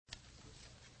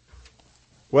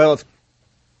Well,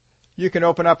 you can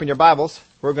open up in your Bibles.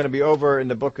 We're going to be over in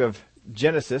the book of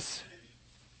Genesis,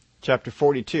 chapter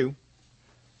 42.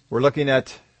 We're looking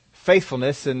at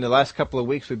faithfulness. In the last couple of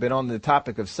weeks, we've been on the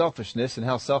topic of selfishness and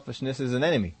how selfishness is an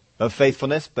enemy of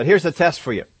faithfulness. But here's a test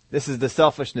for you. This is the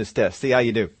selfishness test. See how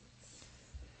you do.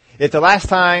 If the last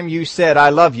time you said, "I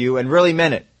love you," and really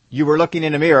meant it, you were looking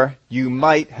in a mirror, you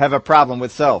might have a problem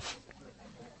with self.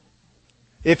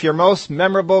 If your most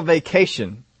memorable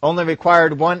vacation only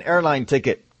required one airline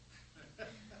ticket,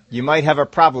 you might have a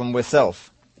problem with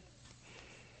self.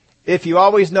 If you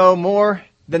always know more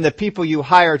than the people you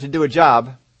hire to do a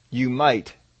job, you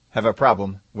might have a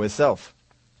problem with self.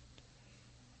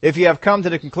 If you have come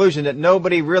to the conclusion that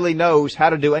nobody really knows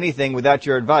how to do anything without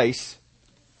your advice,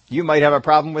 you might have a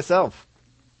problem with self.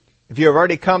 If you have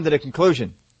already come to the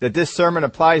conclusion that this sermon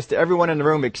applies to everyone in the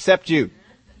room except you,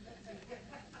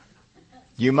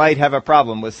 you might have a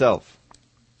problem with self.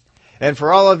 And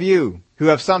for all of you who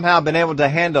have somehow been able to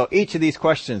handle each of these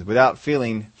questions without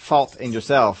feeling fault in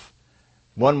yourself,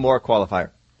 one more qualifier.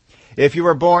 If you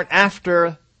were born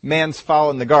after man's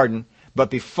fall in the garden, but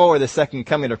before the second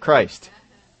coming of Christ,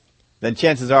 then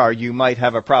chances are you might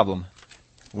have a problem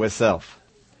with self.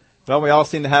 Well, we all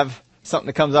seem to have something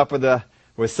that comes up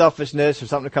with selfishness or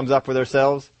something that comes up with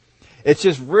ourselves. It's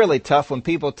just really tough when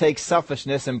people take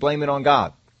selfishness and blame it on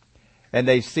God. And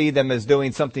they see them as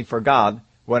doing something for God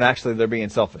when actually they're being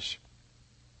selfish.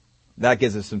 That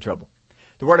gives us some trouble.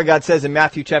 The Word of God says in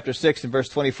Matthew chapter 6 and verse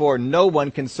 24, "No one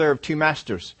can serve two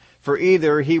masters, for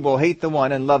either he will hate the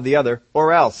one and love the other,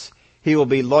 or else he will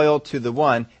be loyal to the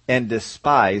one and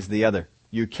despise the other."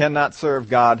 You cannot serve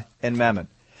God and mammon.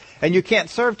 And you can't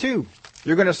serve two.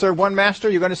 You're going to serve one master,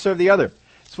 you're going to serve the other.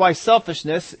 That's why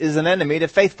selfishness is an enemy to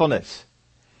faithfulness.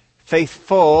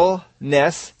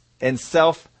 Faithfulness and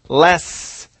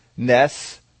selflessness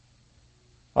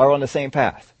are on the same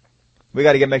path. We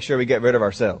got to make sure we get rid of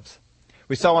ourselves.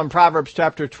 We saw in Proverbs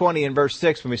chapter 20 and verse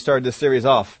 6 when we started this series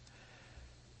off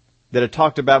that it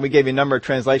talked about, we gave you a number of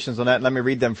translations on that. Let me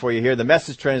read them for you here. The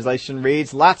Message translation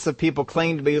reads, "Lots of people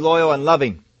claim to be loyal and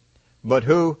loving, but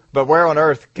where on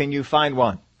earth can you find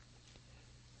one?"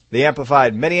 The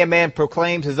Amplified, "Many a man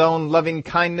proclaims his own loving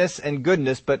kindness and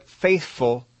goodness, but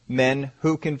faithful men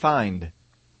who can find?"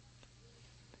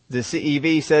 The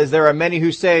CEV says, "There are many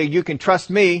who say, 'You can trust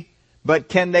me,' but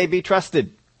can they be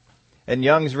trusted?" And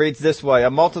Young's reads this way, "A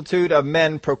multitude of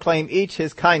men proclaim each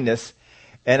his kindness,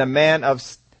 and a man of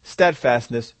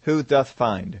steadfastness who doth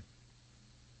find?"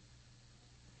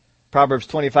 Proverbs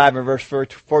 25 and verse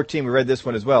 14, we read this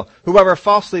one as well. "Whoever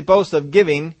falsely boasts of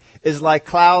giving is like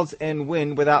clouds and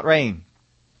wind without rain."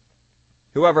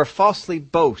 Whoever falsely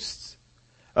boasts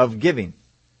of giving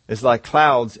is like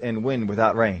clouds and wind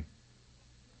without rain.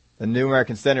 The New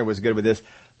American Standard was good with this.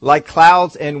 "Like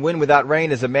clouds and wind without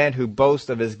rain is a man who boasts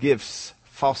of his gifts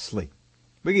falsely."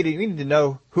 We need to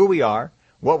know who we are,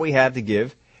 what we have to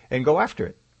give, and go after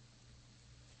it.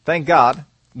 Thank God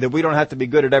that we don't have to be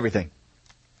good at everything.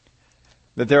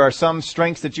 That there are some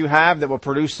strengths that you have that will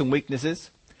produce some weaknesses,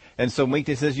 and some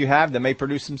weaknesses you have that may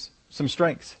produce some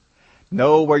strengths.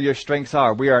 Know where your strengths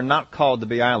are. We are not called to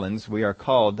be islands. We are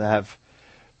called to have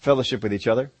fellowship with each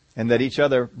other, and that each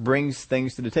other brings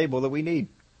things to the table that we need.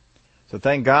 So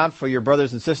thank God for your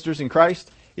brothers and sisters in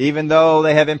Christ, even though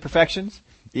they have imperfections,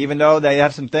 even though they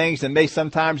have some things that may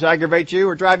sometimes aggravate you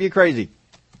or drive you crazy.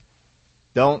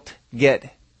 Don't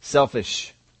get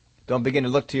selfish. Don't begin to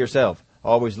look to yourself.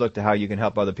 Always look to how you can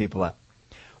help other people out.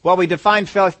 Well, we define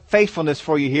faithfulness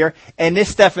for you here, and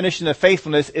this definition of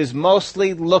faithfulness is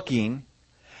mostly looking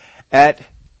at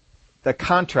the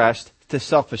contrast to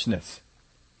selfishness.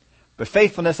 But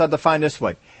faithfulness I define this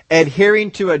way: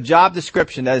 adhering to a job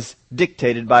description as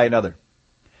dictated by another.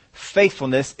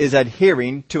 Faithfulness is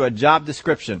adhering to a job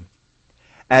description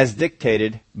as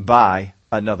dictated by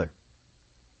another.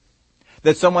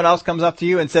 That someone else comes up to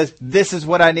you and says, "This is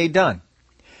what I need done.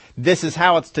 This is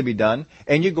how it's to be done,"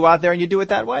 and you go out there and you do it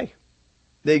that way.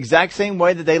 The exact same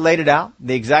way that they laid it out,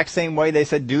 the exact same way they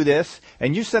said, "Do this,"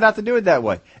 and you set out to do it that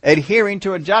way. Adhering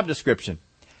to a job description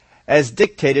as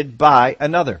dictated by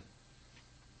another.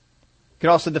 You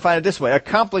can also define it this way: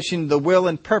 accomplishing the will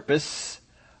and purpose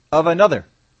of another.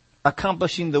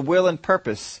 Accomplishing the will and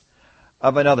purpose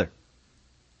of another.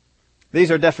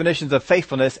 These are definitions of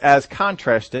faithfulness as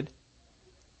contrasted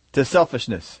to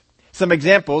selfishness. Some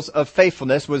examples of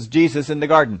faithfulness was Jesus in the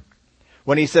garden,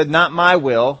 when he said, "Not my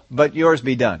will, but yours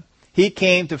be done." He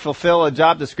came to fulfill a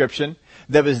job description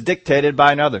that was dictated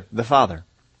by another, the Father.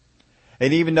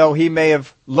 And even though he may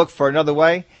have looked for another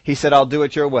way, he said, "I'll do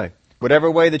it your way.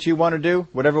 Whatever way that you want to do,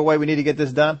 whatever way we need to get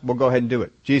this done, we'll go ahead and do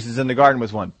it." Jesus in the garden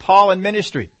was one. Paul in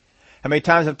ministry How many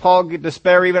times did Paul get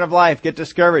despair even of life, get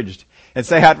discouraged, and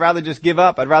say, I'd rather just give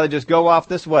up, I'd rather just go off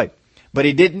this way. But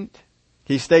he didn't.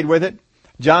 He stayed with it.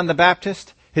 John the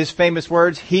Baptist, his famous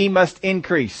words, he must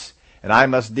increase and I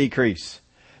must decrease.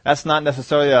 That's not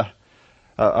necessarily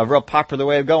a real popular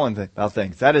way of going about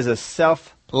things. That is a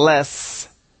selflessness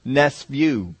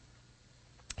view.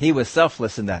 He was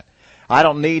selfless in that. I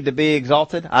don't need to be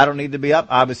exalted. I don't need to be up.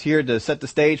 I was here to set the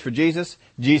stage for Jesus.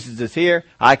 Jesus is here.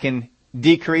 I can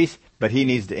decrease, but he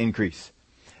needs to increase.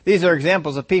 These are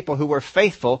examples of people who were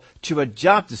faithful to a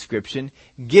job description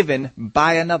given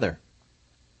by another.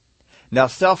 Now,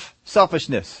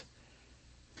 selfishness.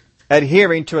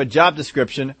 Adhering to a job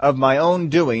description of my own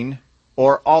doing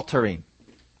or altering.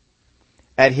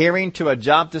 Adhering to a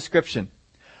job description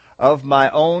of my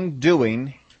own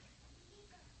doing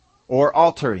or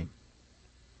altering.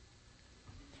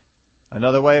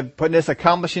 Another way of putting this,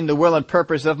 accomplishing the will and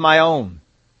purpose of my own.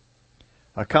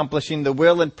 Accomplishing the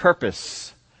will and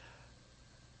purpose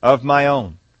of my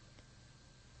own.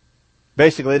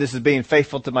 Basically, this is being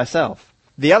faithful to myself.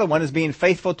 The other one is being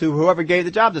faithful to whoever gave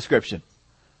the job description.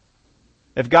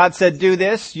 If God said do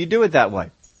this, you do it that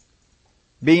way.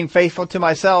 Being faithful to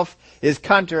myself is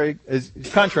contrary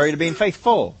to being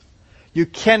faithful. You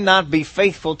cannot be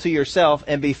faithful to yourself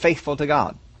and be faithful to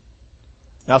God.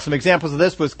 Now, some examples of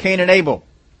this was Cain and Abel.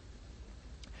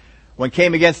 When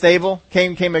Cain against Abel,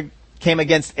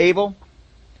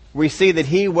 we see that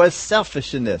he was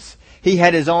selfish in this. He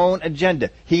had his own agenda.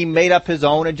 He made up his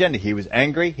own agenda. He was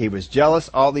angry. He was jealous.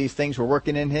 All these things were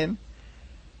working in him.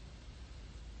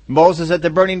 Moses at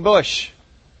the burning bush.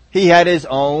 He had his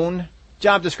own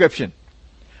job description.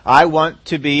 I want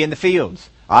to be in the fields.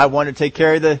 I want to take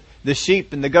care of the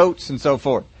sheep and the goats and so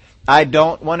forth. I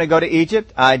don't want to go to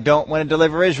Egypt. I don't want to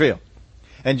deliver Israel.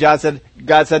 And God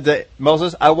said to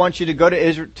Moses, I want you to go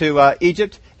to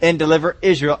Egypt and deliver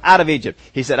Israel out of Egypt.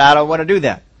 He said, I don't want to do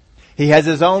that. He has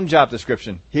his own job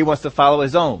description. He wants to follow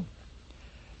his own.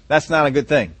 That's not a good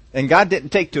thing. And God didn't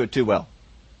take to it too well.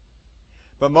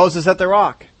 But Moses at the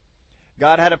rock.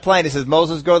 God had a plan. He says,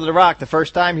 Moses, go to the rock. The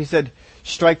first time he said,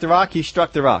 strike the rock. He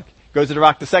struck the rock. Goes to the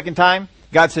rock the second time.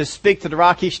 God says, speak to the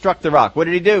rock. He struck the rock. What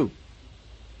did he do?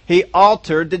 He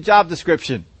altered the job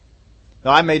description.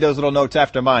 Now, I made those little notes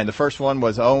after mine. The first one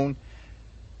was own.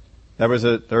 That was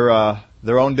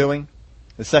their own doing.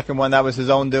 The second one, that was his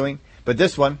own doing. But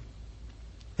this one,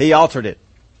 he altered it.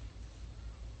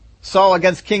 Saul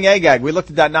against King Agag. We looked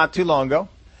at that not too long ago.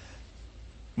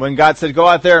 When God said, go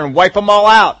out there and wipe them all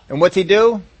out. And what's he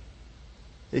do?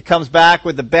 He comes back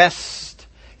with the best.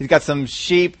 He's got some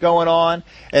sheep going on.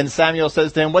 And Samuel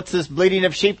says to him, what's this bleating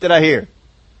of sheep that I hear?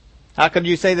 How could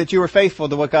you say that you were faithful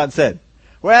to what God said?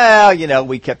 Well,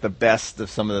 we kept the best of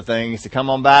some of the things to come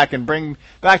on back and bring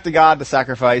back to God the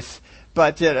sacrifice.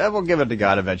 But we'll give it to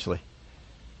God eventually.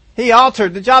 He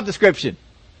altered the job description.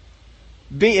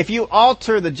 If you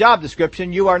alter the job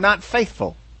description, you are not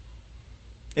faithful.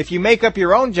 If you make up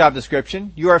your own job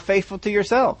description, you are faithful to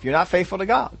yourself. You're not faithful to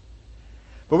God.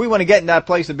 But we want to get in that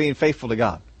place of being faithful to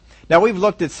God. Now, we've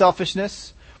looked at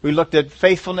selfishness. We looked at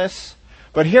faithfulness.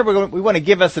 But here we want to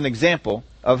give us an example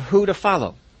of who to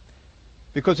follow.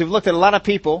 Because we've looked at a lot of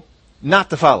people not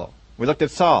to follow. We looked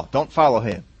at Saul. Don't follow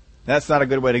him. That's not a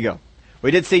good way to go.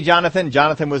 We did see Jonathan.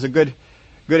 Jonathan was a good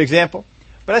example.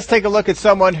 But let's take a look at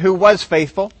someone who was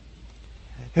faithful,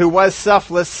 who was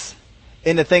selfless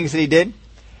in the things that he did.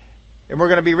 And we're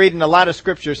going to be reading a lot of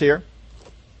scriptures here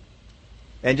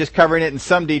and just covering it in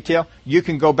some detail. You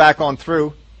can go back on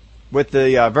through with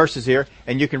the verses here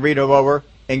and you can read them over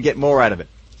and get more out of it.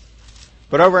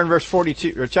 But over in verse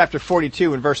 42, or chapter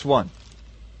 42 and verse 1.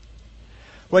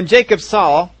 When Jacob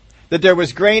saw that there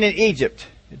was grain in Egypt,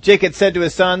 Jacob said to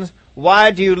his sons,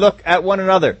 why do you look at one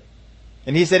another?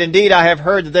 And he said, indeed, I have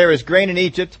heard that there is grain in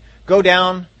Egypt. Go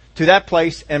down to that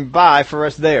place and buy for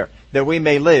us there, that we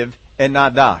may live and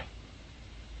not die.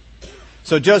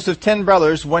 So Joseph's 10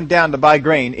 brothers went down to buy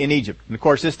grain in Egypt. And of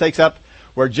course, this takes up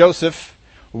where Joseph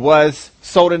was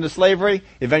sold into slavery.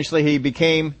 Eventually, he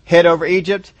became head over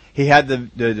Egypt. He had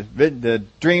the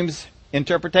dreams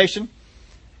interpretation.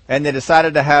 And they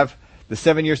decided to have the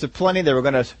 7 years of plenty. They were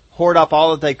going to hoard up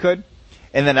all that they could.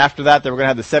 And then after that, they were going to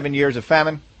have the 7 years of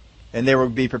famine. And they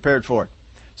would be prepared for it.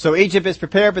 So Egypt is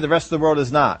prepared, but the rest of the world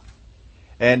is not.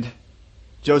 And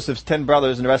Joseph's 10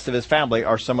 brothers and the rest of his family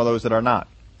are some of those that are not.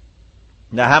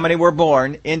 Now, how many were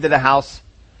born into the house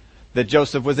that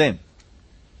Joseph was in?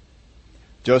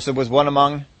 Joseph was one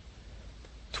among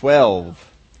 12.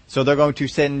 So they're going to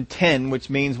send 10, which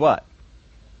means what?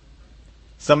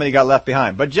 Somebody got left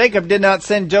behind. But Jacob did not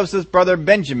send Joseph's brother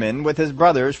Benjamin with his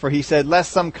brothers, for he said,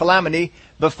 lest some calamity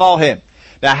befall him.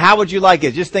 Now, how would you like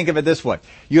it? Just think of it this way.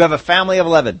 You have a family of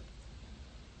 11.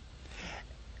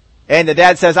 And the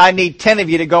dad says, I need 10 of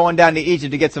you to go on down to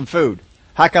Egypt to get some food.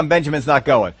 How come Benjamin's not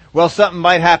going? Well, something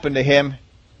might happen to him.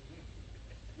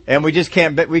 And we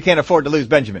can't afford to lose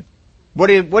Benjamin. What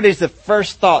is the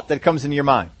first thought that comes into your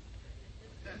mind?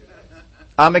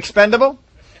 I'm expendable?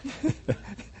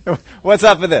 What's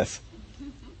up with this?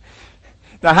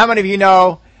 Now, how many of you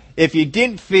know if you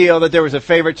didn't feel that there was a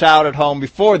favorite child at home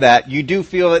before that, you do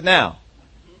feel it now?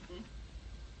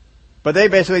 But they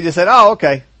basically just said, oh,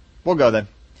 okay, we'll go then.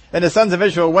 And the sons of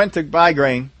Israel went to buy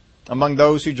grain among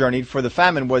those who journeyed, for the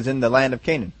famine was in the land of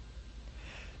Canaan.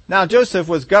 Now Joseph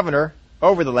was governor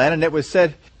over the land, and it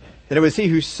was he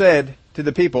who said to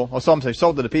the people, or some say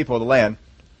sold to the people of the land,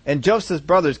 and Joseph's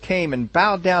brothers came and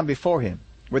bowed down before him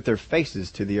with their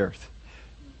faces to the earth.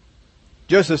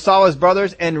 Joseph saw his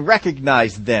brothers and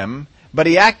recognized them, but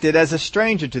he acted as a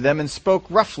stranger to them and spoke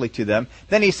roughly to them.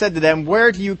 Then he said to them,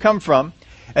 where do you come from?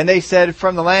 And they said,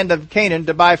 from the land of Canaan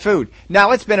to buy food.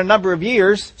 Now it's been a number of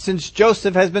years since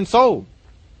Joseph has been sold.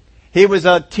 He was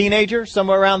a teenager,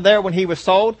 somewhere around there when he was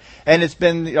sold. And it's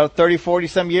been 30, 40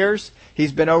 some years.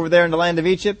 He's been over there in the land of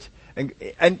Egypt.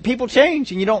 And people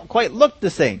change and you don't quite look the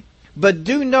same. But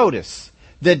do notice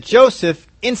that Joseph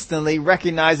instantly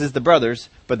recognizes the brothers,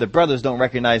 but the brothers don't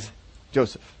recognize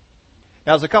Joseph.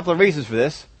 Now there's a couple of reasons for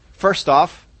this. First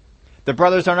off, the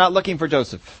brothers are not looking for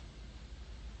Joseph.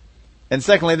 And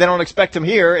secondly, they don't expect him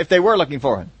here if they were looking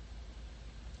for him.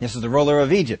 This is the ruler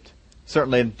of Egypt.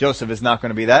 Certainly Joseph is not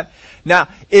going to be that. Now,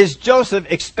 is Joseph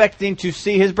expecting to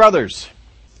see his brothers?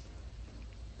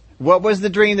 What was the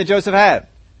dream that Joseph had?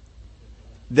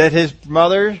 That his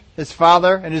mother, his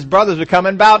father, and his brothers would come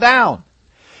and bow down.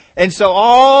 And so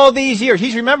all these years,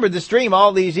 he's remembered this dream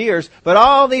all these years, but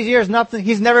all these years, nothing,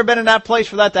 he's never been in that place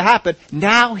for that to happen.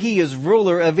 Now he is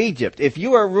ruler of Egypt. If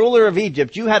you are ruler of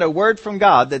Egypt, you had a word from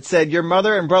God that said your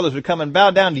mother and brothers would come and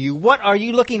bow down to you. What are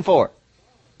you looking for?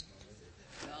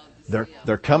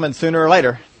 They're coming sooner or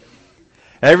later.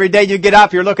 Every day you get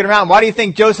up, you're looking around. Why do you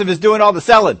think Joseph is doing all the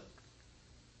selling?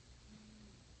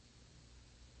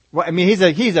 Well, I mean, he's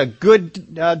a good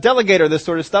delegator of this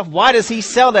sort of stuff. Why does he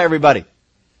sell to everybody?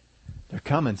 They're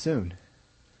coming soon.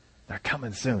 They're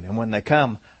coming soon. And when they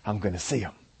come, I'm going to see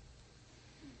them.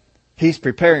 He's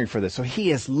preparing for this. So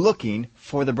he is looking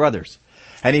for the brothers.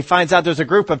 And he finds out there's a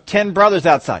group of 10 brothers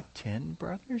outside. 10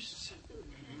 brothers?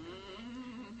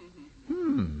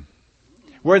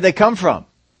 Where'd they come from?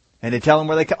 And they tell him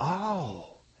where they come.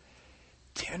 Oh,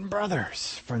 10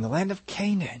 brothers from the land of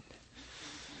Canaan.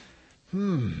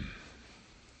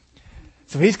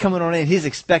 So he's coming on in, he's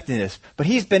expecting this. But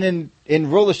he's been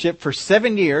in rulership for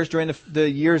 7 years during the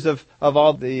years of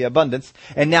all the abundance,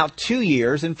 and now 2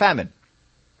 years in famine.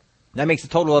 That makes a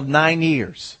total of 9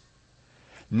 years.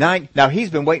 Now he's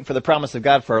been waiting for the promise of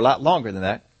God for a lot longer than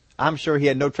that. I'm sure he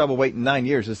had no trouble waiting 9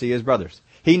 years to see his brothers.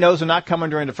 He knows they're not coming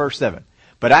during the first 7.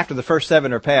 But after the first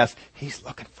 7 are passed, he's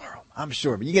looking for them. I'm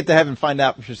sure. But you get to heaven and find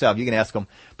out for yourself. You can ask him.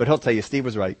 But he'll tell you, Steve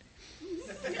was right.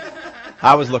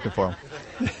 I was looking for him.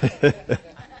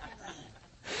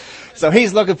 So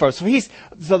he's looking for him.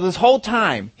 So this whole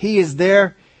time he is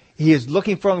there. He is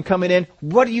looking for him coming in.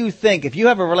 What do you think, if you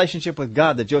have a relationship with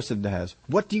God that Joseph has,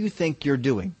 what do you think you're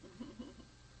doing?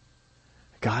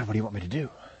 God, what do you want me to do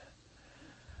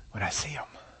when I see him?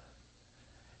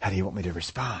 How do you want me to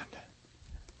respond?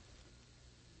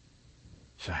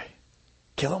 Should I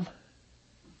kill him?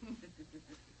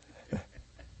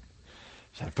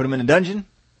 Should I put him in a dungeon?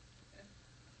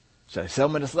 Should I sell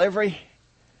him into slavery?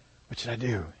 What should I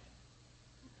do?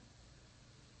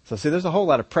 So see, there's a whole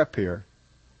lot of prep here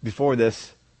before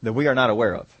this that we are not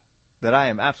aware of, that I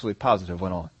am absolutely positive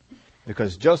went on.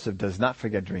 Because Joseph does not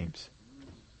forget dreams.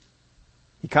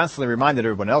 He constantly reminded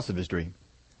everyone else of his dream.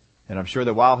 And I'm sure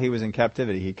that while he was in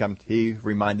captivity, he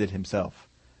reminded himself,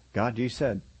 God, you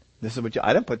said, this is what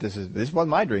I didn't put this wasn't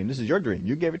my dream. This is your dream.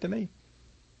 You gave it to me.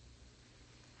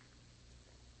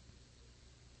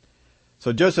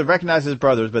 So Joseph recognized his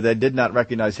brothers, but they did not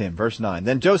recognize him. Verse 9.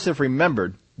 Then Joseph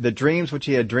remembered the dreams which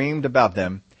he had dreamed about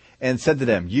them, and said to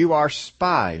them, you are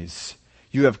spies.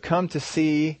 You have come to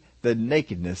see the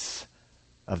nakedness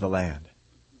of the land.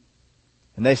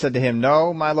 And they said to him,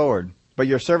 no, my lord, but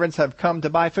your servants have come to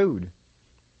buy food.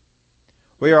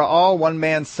 We are all one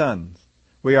man's sons.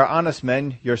 We are honest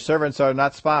men. Your servants are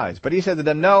not spies. But he said to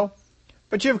them, no,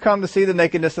 but you have come to see the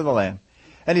nakedness of the land.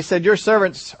 And he said, your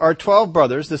servants are 12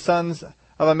 brothers, the sons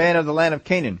of a man of the land of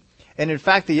Canaan. And in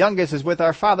fact, the youngest is with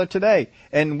our father today,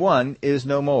 and one is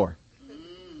no more.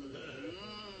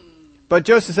 But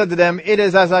Joseph said to them, it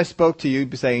is as I spoke to you,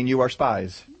 saying, you are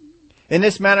spies. In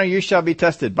this manner you shall be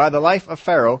tested. By the life of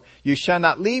Pharaoh, you shall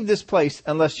not leave this place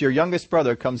unless your youngest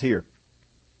brother comes here.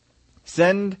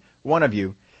 Send one of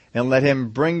you, and let him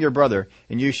bring your brother,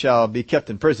 and you shall be kept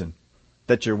in prison,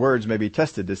 that your words may be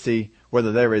tested to see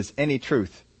whether there is any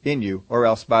truth in you, or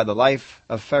else by the life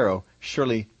of Pharaoh,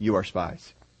 surely you are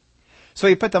spies. So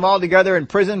he put them all together in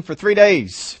prison for 3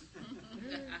 days.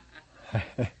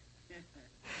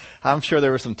 I'm sure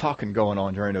there was some talking going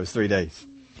on during those 3 days.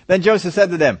 Then Joseph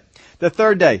said to them, the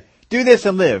third day, do this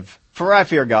and live, for I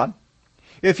fear God.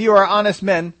 If you are honest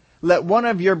men, let one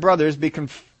of your brothers be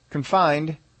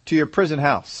confined to your prison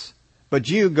house. But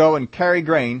you go and carry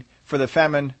grain for the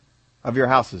famine of your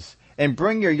houses, and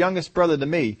bring your youngest brother to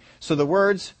me, so the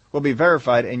words will be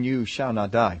verified, and you shall not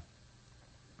die.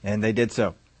 And they did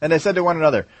so. And they said to one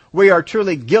another, we are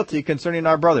truly guilty concerning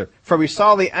our brother, for we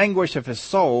saw the anguish of his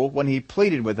soul when he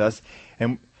pleaded with us,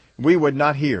 and we would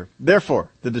not hear.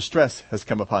 Therefore the distress has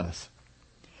come upon us.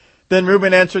 Then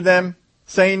Reuben answered them,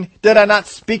 saying, did I not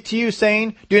speak to you,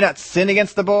 saying, do not sin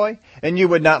against the boy? And you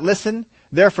would not listen?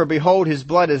 Therefore, behold, his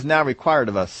blood is now required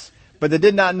of us. But they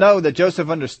did not know that Joseph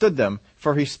understood them,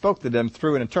 for he spoke to them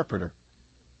through an interpreter.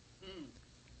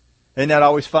 Isn't that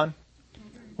always fun?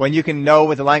 When you can know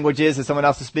what the language is that someone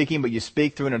else is speaking, but you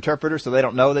speak through an interpreter so they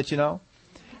don't know that you know.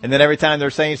 And then every time they're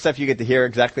saying stuff, you get to hear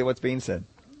exactly what's being said.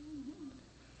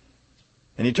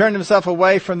 And he turned himself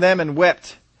away from them and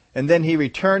wept. And then he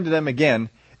returned to them again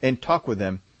and talked with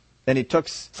them. And he took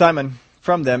Simon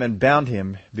from them and bound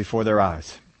him before their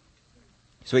eyes.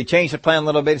 So he changed the plan a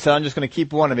little bit. He said, I'm just going to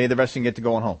keep one of you. The rest of you can get to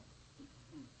going home.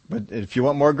 But if you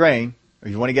want more grain, or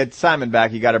if you want to get Simon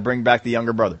back, you got to bring back the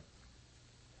younger brother.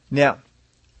 Now,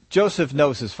 Joseph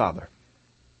knows his father.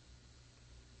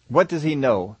 What does he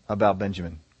know about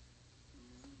Benjamin?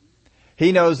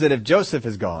 He knows that if Joseph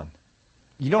is gone,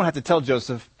 you don't have to tell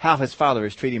Joseph how his father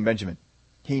is treating Benjamin.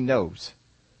 He knows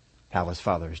how his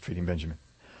father is treating Benjamin.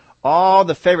 All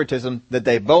the favoritism that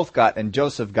they both got and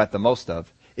Joseph got the most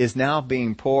of is now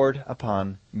being poured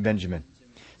upon Benjamin.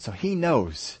 So he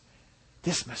knows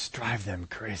this must drive them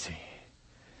crazy.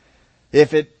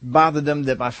 If it bothered them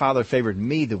that my father favored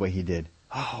me the way he did,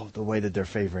 oh, the way that they're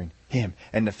favoring him.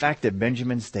 And the fact that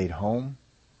Benjamin stayed home,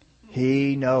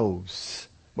 he knows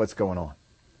what's going on.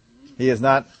 He is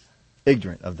not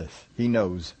ignorant of this. He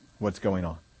knows what's going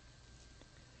on.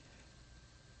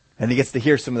 And he gets to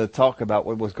hear some of the talk about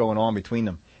what was going on between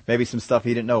them. Maybe some stuff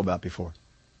he didn't know about before.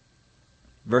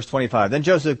 Verse 25, then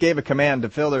Joseph gave a command to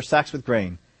fill their sacks with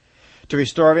grain, to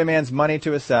restore every man's money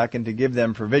to his sack, and to give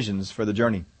them provisions for the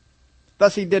journey.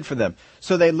 Thus he did for them.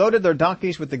 So they loaded their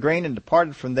donkeys with the grain and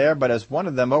departed from there. But as one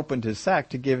of them opened his sack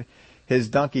to give his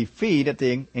donkey feed at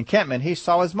the encampment, he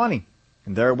saw his money,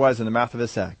 and there it was in the mouth of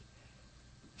his sack.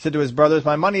 He said to his brothers,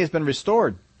 my money has been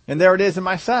restored, and there it is in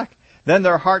my sack. Then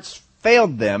their hearts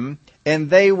failed them, and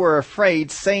they were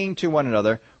afraid, saying to one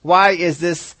another, what is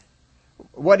this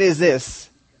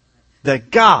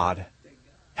that God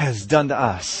has done to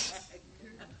us?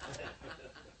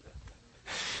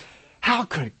 How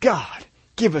could God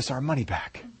give us our money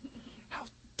back? How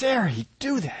dare he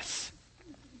do this?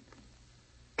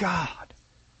 God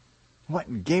went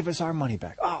and gave us our money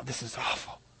back. Oh, this is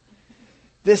awful.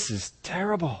 This is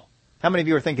terrible. How many of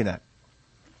you are thinking that?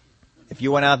 If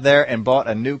you went out there and bought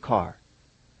a new car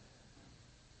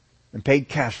and paid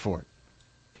cash for it,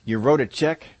 you wrote a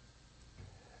check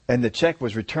and the check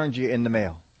was returned to you in the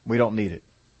mail. We don't need it.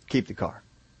 Keep the car.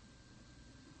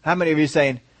 How many of you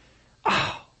saying,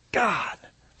 oh, God,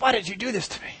 why did you do this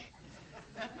to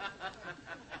me?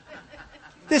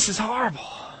 This is horrible.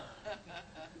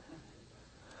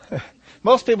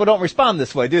 Most people don't respond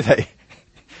this way, do they?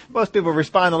 Most people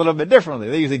respond a little bit differently.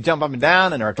 They usually jump up and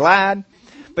down and are glad.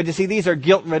 But you see, these are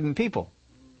guilt-ridden people.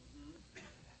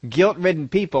 Guilt-ridden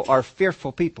people are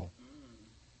fearful people.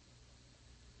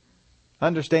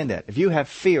 Understand that. If you have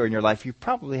fear in your life, you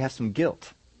probably have some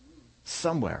guilt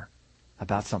somewhere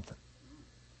about something.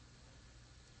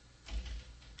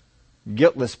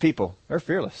 Guiltless people are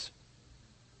fearless.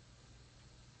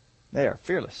 They are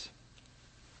fearless.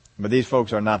 But these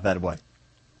folks are not that way.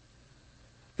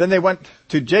 Then they went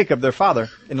to Jacob, their father,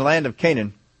 in the land of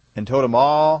Canaan, and told him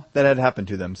all that had happened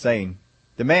to them, saying,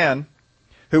 the man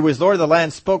who was Lord of the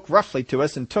land spoke roughly to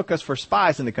us and took us for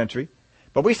spies in the country.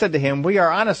 But we said to him, we are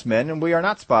honest men, and we are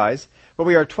not spies, but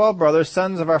we are 12 brothers,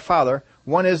 sons of our father.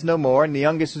 One is no more, and the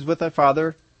youngest is with our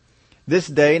father this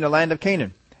day in the land of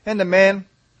Canaan. And the man,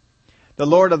 the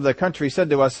Lord of the country, said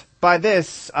to us, by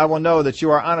this I will know that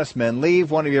you are honest men. Leave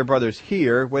one of your brothers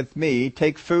here with me.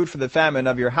 Take food for the famine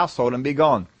of your household and be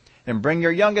gone. And bring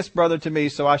your youngest brother to me,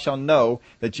 so I shall know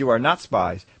that you are not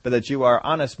spies, but that you are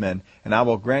honest men, and I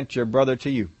will grant your brother to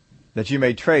you. that you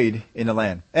may trade in the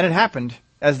land. And it happened,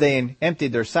 as they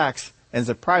emptied their sacks, and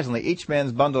surprisingly, each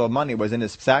man's bundle of money was in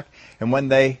his sack. And when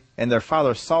they and their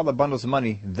father saw the bundles of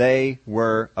money, they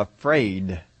were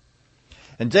afraid.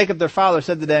 And Jacob their father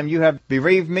said to them, you have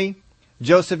bereaved me.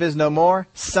 Joseph is no more.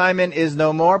 Simon is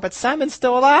no more. But Simon's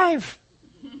still alive.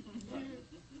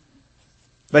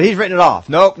 But he's written it off.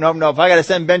 Nope. If I got to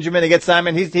send Benjamin to get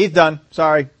Simon, he's done.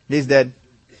 Sorry. He's dead.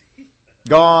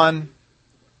 Gone.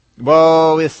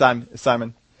 Woe is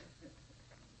Simon.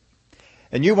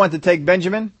 And you want to take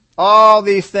Benjamin? All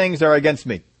these things are against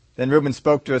me. Then Reuben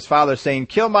spoke to his father, saying,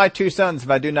 kill my 2 sons if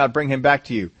I do not bring him back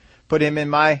to you. Put him in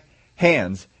my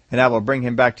hands, and I will bring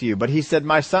him back to you. But he said,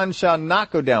 my son shall not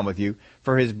go down with you,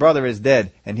 for his brother is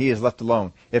dead, and he is left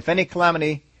alone. If any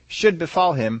calamity should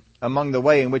befall him among the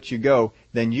way in which you go,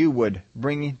 then you would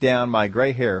bring down my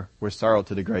gray hair with sorrow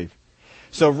to the grave.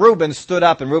 So Reuben stood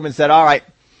up, and Reuben said, all right,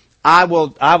 I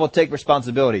will take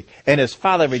responsibility. And his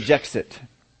father rejects it,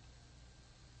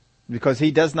 because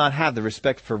he does not have the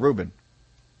respect for Reuben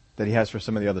that he has for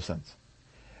some of the other sons.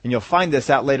 And you'll find this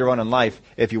out later on in life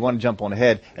if you want to jump on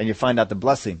ahead and you find out the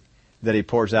blessing that he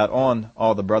pours out on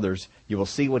all the brothers. You will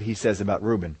see what he says about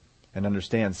Reuben and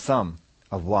understand some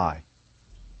of why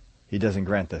he doesn't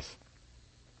grant this.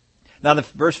 Now the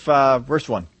verse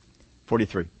 1,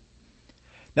 43.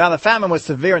 Now the famine was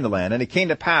severe in the land, and it came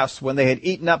to pass when they had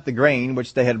eaten up the grain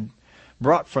which they had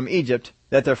brought from Egypt,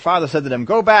 that their father said to them,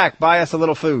 go back, buy us a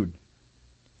little food.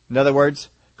 In other words,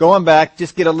 go on back,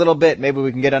 just get a little bit. Maybe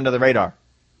we can get under the radar.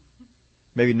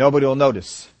 Maybe nobody will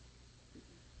notice.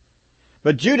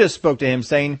 But Judah spoke to him,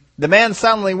 saying, the man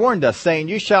solemnly warned us, saying,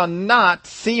 you shall not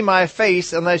see my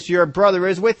face unless your brother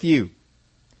is with you.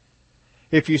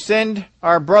 If you send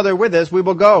our brother with us, we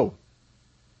will go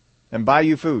and buy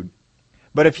you food.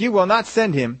 But if you will not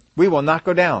send him, we will not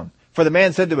go down. For the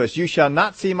man said to us, you shall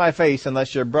not see my face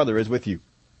unless your brother is with you.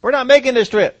 We're not making this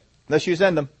trip unless you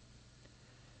send him.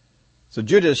 So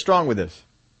Judah is strong with this.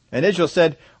 And Israel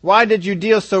said, why did you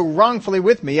deal so wrongfully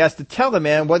with me as to tell the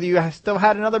man whether you still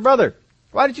had another brother?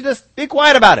 Why did you just be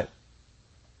quiet about it?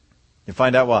 You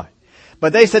find out why.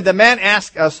 But they said, the man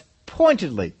asked us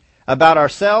pointedly about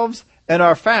ourselves and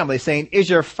our family, saying, is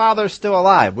your father still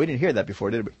alive? We didn't hear that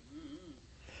before, did we?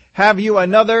 Have you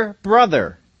another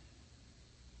brother?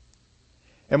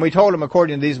 And we told him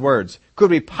according to these words.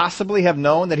 Could we possibly have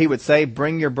known that he would say,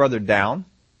 bring your brother down?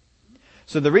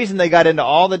 So the reason they got into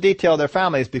all the detail of their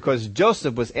family is because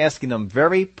Joseph was asking them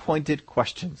very pointed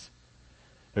questions.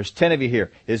 There's 10 of you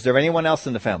here. Is there anyone else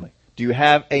in the family? Do you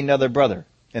have another brother?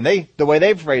 And the way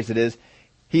they've phrased it is,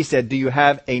 he said, do you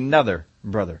have another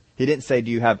brother? He didn't say,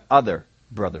 do you have other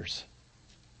brothers?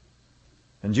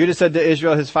 And Judah said to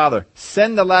Israel, his father,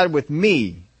 send the lad with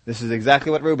me. This is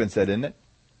exactly what Reuben said, isn't it?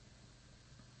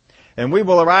 And we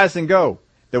will arise and go,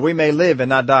 that we may live and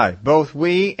not die, both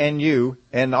we and you,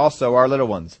 and also our little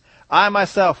ones. I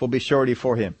myself will be surety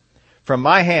for him. From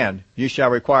my hand you shall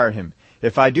require him.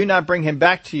 If I do not bring him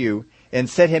back to you and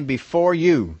set him before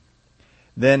you,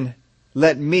 then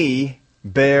let me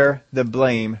bear the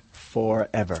blame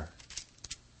forever.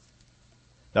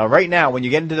 Now right now, when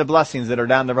you get into the blessings that are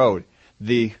down the road,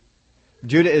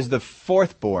 Judah is the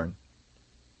 4th born,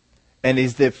 and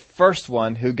he's the first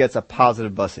one who gets a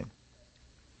positive blessing.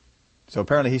 So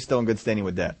apparently he's still in good standing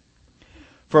with Dad.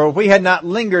 For if we had not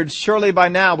lingered, surely by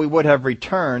now we would have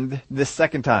returned this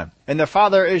second time. And the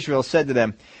father Israel said to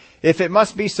them, if it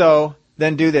must be so,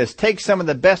 then do this. Take some of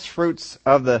the best fruits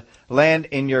of the land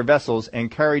in your vessels and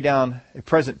carry down a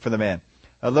present for the man.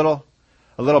 A little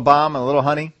balm and a little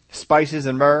honey, spices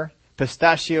and myrrh,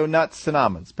 pistachio nuts and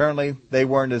almonds. Apparently they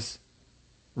weren't as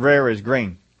rare as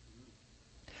grain.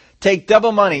 Take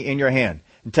double money in your hand,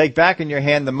 and take back in your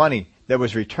hand the money that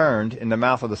was returned in the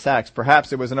mouth of the sacks.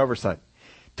 Perhaps it was an oversight.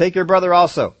 Take your brother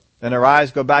also, and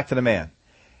arise, go back to the man.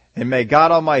 And may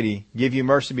God Almighty give you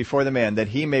mercy before the man, that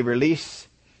he may release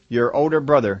your older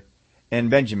brother and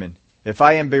Benjamin. If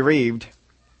I am bereaved,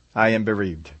 I am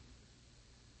bereaved.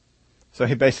 So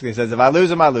he basically says, if I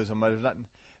lose him, I lose him. But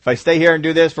if I stay here and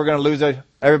do this, we're going to lose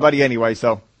everybody anyway.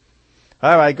 So,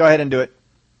 all right, go ahead and do it.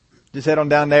 Just head on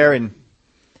down there and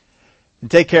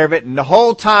take care of it. And the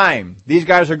whole time these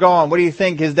guys are gone, what do you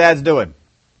think his dad's doing?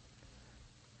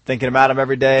 Thinking about him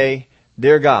every day.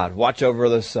 Dear God, watch over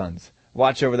those sons.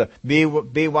 Watch over them.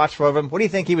 Be watchful over them. What do you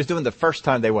think he was doing the first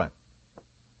time they went?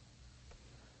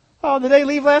 Oh, did they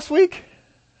leave last week?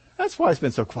 That's why it's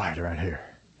been so quiet around here.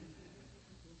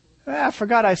 I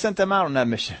forgot I sent them out on that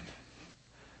mission.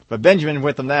 But Benjamin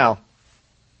with them now.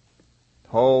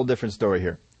 Whole different story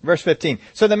here. Verse 15.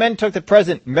 So the men took the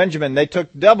present, Benjamin, they took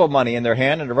double money in their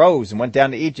hand and arose and went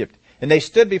down to Egypt And they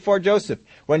stood before Joseph.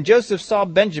 When Joseph saw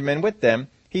Benjamin with them,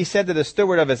 he said to the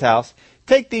steward of his house,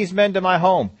 "Take these men to my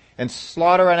home, and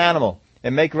slaughter an animal,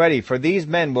 and make ready, for these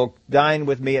men will dine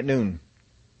with me at noon."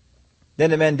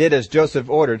 Then the men did as Joseph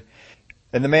ordered,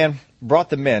 and the man brought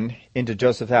the men into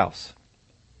Joseph's house.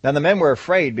 Now the men were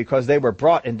afraid because they were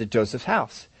brought into Joseph's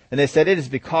house. And they said, "It is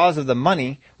because of the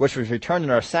money which was returned in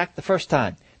our sack the first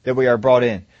time that we are brought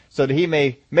in, so that he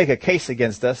may make a case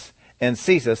against us and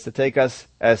seize us to take us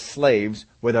as slaves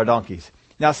with our donkeys."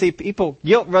 Now see, people,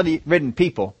 guilt-ridden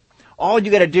people, all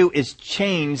you got to do is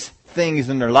change things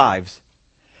in their lives,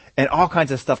 and all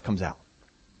kinds of stuff comes out.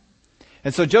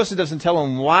 And so Joseph doesn't tell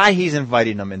them why he's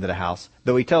inviting them into the house,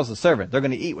 though he tells the servant, "They're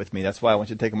going to eat with me. That's why I want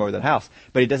you to take them over to the house."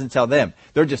 But he doesn't tell them.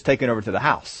 They're just taken over to the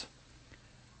house.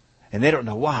 And they don't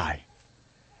know why.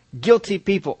 Guilty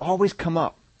people always come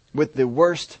up with the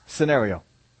worst scenario.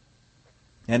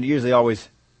 And it usually always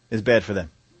is bad for them.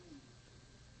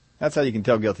 That's how you can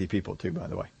tell guilty people too, by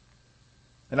the way.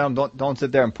 And don't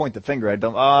sit there and point the finger at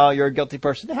them. "Oh, you're a guilty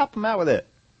person." Help them out with it.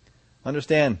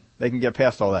 Understand, they can get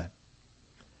past all that.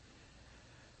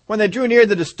 When they drew near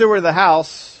to the steward of the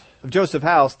house, of Joseph's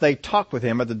house, they talked with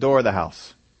him at the door of the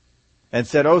house and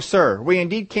said, "O sir, we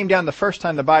indeed came down the first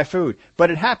time to buy food,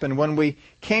 but it happened when we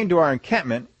came to our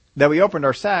encampment that we opened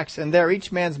our sacks, and there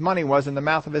each man's money was in the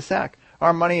mouth of his sack,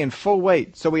 our money in full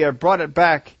weight. So we have brought it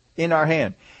back in our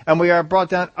hand, and we have brought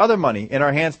down other money in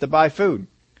our hands to buy food.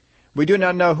 We do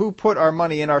not know who put our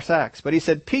money in our sacks." But he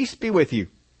said, "Peace be with you.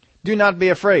 Do not be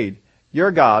afraid.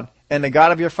 Your God and the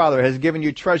God of your father has given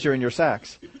you treasure in your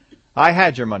sacks. I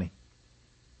had your money."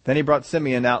 Then he brought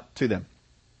Simeon out to them.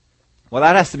 Well,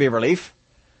 that has to be a relief.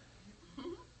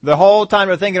 The whole time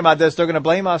they're thinking about this, they're going to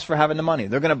blame us for having the money.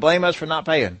 They're going to blame us for not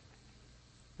paying.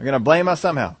 They're going to blame us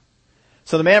somehow.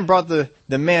 So the man brought the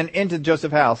men into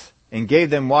Joseph's house and gave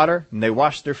them water, and they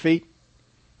washed their feet,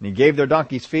 and he gave their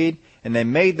donkeys feed, and they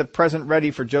made the present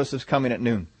ready for Joseph's coming at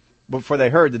noon, before they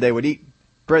heard that they would eat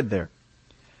bread there.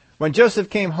 When Joseph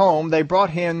came home, they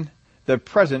brought him the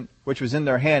present which was in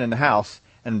their hand in the house,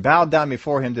 and bowed down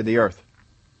before him to the earth.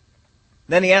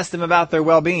 Then he asked them about their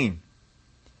well-being,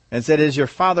 and said, "Is your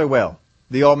father well,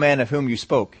 the old man of whom you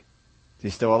spoke? Is he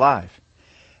still alive?"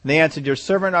 And they answered, "Your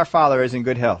servant our father is in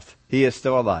good health. He is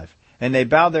still alive." And they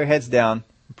bowed their heads down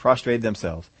and prostrated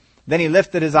themselves. Then he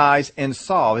lifted his eyes and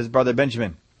saw his brother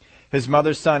Benjamin, his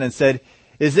mother's son, and said,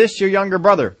 "Is this your younger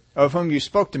brother, of whom you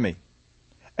spoke to me?"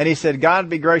 And he said, "God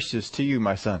be gracious to you,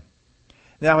 my son."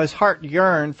 Now his heart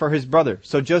yearned for his brother.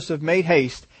 So Joseph made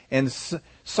haste and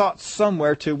sought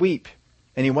somewhere to weep.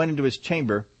 And he went into his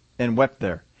chamber and wept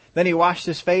there. Then he washed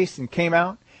his face and came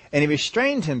out, and he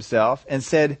restrained himself and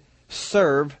said,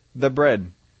 "Serve the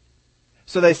bread."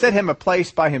 So they set him a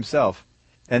place by himself,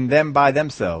 and them by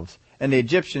themselves, and the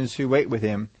Egyptians who ate with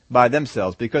him by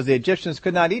themselves, because the Egyptians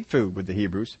could not eat food with the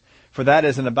Hebrews, for that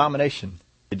is an abomination,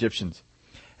 Egyptians.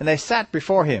 And they sat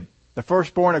before him, the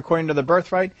firstborn according to the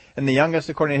birthright, and the youngest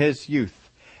according to his youth.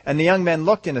 And the young men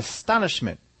looked in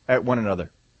astonishment at one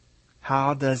another.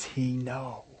 How does he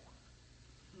know?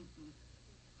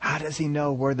 How does he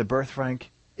know where the birthright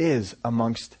is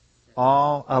amongst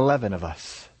all 11 of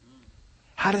us?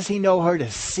 How does he know where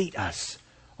to seat us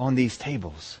on these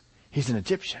tables? He's an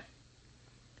Egyptian.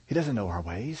 He doesn't know our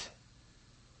ways.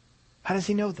 How does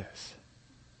he know this?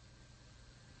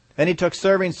 And he took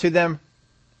servants to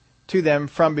them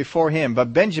from before him,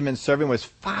 but Benjamin's serving was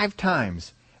 5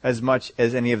 times as much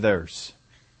as any of theirs.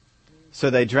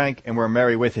 So they drank and were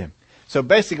merry with him. So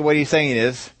basically what he's saying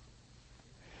is,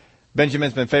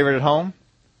 Benjamin's been favored at home,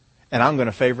 and I'm going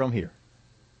to favor him here.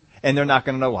 And they're not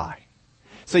going to know why.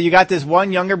 So you got this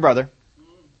one younger brother,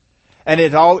 and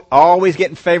it's always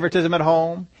getting favoritism at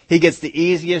home. He gets the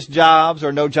easiest jobs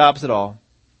or no jobs at all.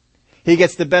 He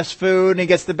gets the best food and he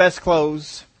gets the best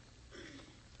clothes.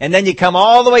 And then you come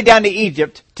all the way down to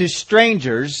Egypt to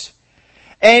strangers,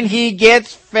 and he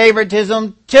gets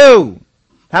favoritism too.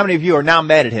 How many of you are now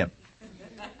mad at him?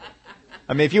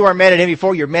 I mean, if you weren't mad at him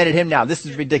before, you're mad at him now. This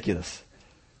is ridiculous.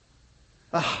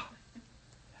 Oh.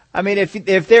 I mean,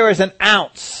 if there was an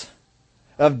ounce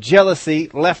of jealousy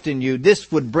left in you,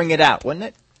 this would bring it out, wouldn't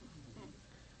it?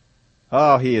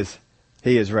 Oh, he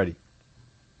is ready.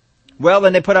 Well,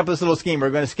 then they put up this little scheme. We're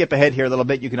going to skip ahead here a little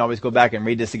bit. You can always go back and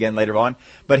read this again later on.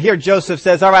 But here Joseph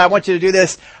says, all right, I want you to do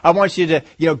this. I want you to,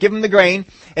 give them the grain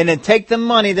and then take the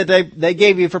money that they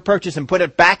gave you for purchase and put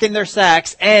it back in their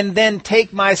sacks, and then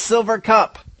take my silver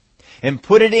cup and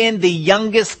put it in the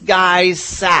youngest guy's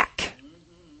sack.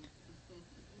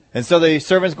 And so the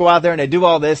servants go out there and they do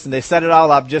all this and they set it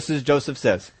all up just as Joseph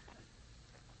says.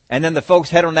 And then the folks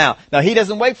head on out. Now he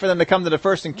doesn't wait for them to come to the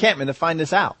first encampment to find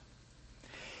this out.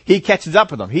 he catches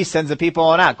up with them. He sends the people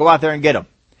on out. Go out there and get them.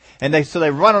 And so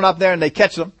they run on up there and they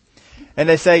catch them. And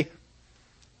they say,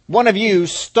 one of you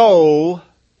stole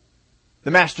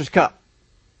the master's cup.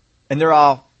 And they're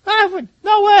all,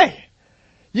 no way.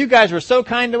 You guys were so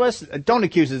kind to us. Don't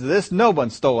accuse us of this. No one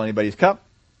stole anybody's cup.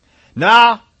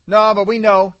 No, but we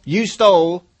know you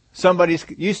stole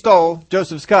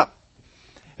Joseph's cup.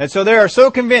 And so they are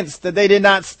so convinced that they did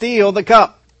not steal the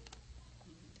cup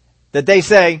that they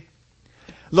say,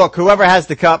 look, whoever has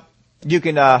the cup, you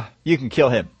can kill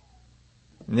him.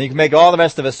 And you can make all the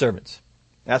rest of us servants.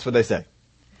 That's what they say.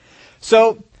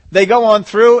 So they go on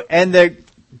through and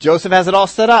Joseph has it all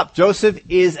set up. Joseph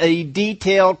is a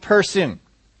detailed person.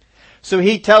 So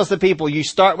he tells the people, you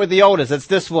start with the oldest, that's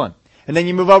this one. And then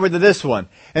you move over to this one.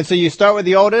 And so you start with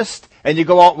the oldest and you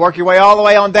go work your way all the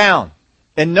way on down.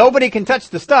 And nobody can touch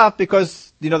the stuff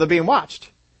because, they're being watched.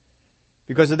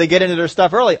 Because if they get into their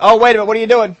stuff early, oh, wait a minute, what are you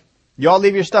doing? You all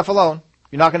leave your stuff alone.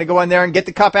 You're not going to go in there and get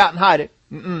the cup out and hide it.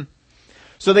 Mm-mm.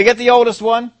 So they get the oldest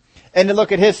one and they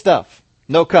look at his stuff.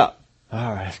 No cup.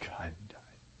 All right, go ahead.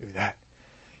 Do that.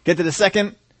 Get to the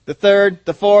second, the third,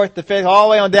 the fourth, the fifth, all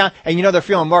the way on down. And they're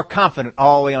feeling more confident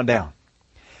all the way on down.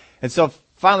 And so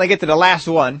finally get to the last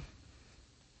one.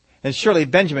 And surely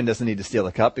Benjamin doesn't need to steal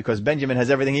the cup because Benjamin has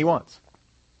everything he wants.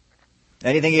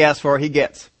 Anything he asks for, he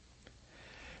gets.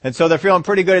 And so they're feeling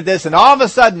pretty good at this. And all of a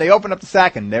sudden they open up the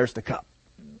sack and there's the cup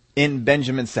in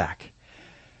Benjamin's sack.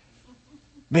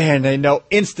 Man, they know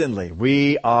instantly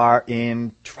we are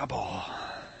in trouble.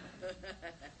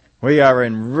 We are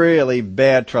in really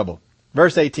bad trouble.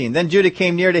 Verse 18. Then Judah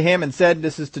came near to him and said,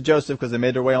 this is to Joseph because they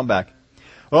made their way on back.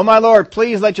 Oh, my Lord,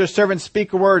 please let your servant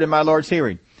speak a word in my Lord's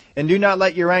hearing. And do not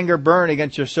let your anger burn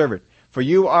against your servant, for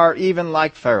you are even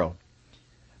like Pharaoh.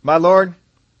 My Lord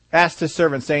asked his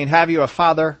servant, saying, have you a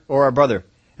father or a brother?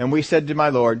 And we said to my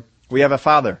Lord, we have a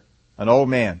father, an old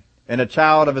man, and a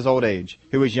child of his old age,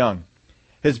 who is young.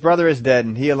 His brother is dead,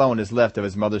 and he alone is left of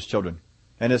his mother's children.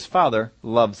 And his father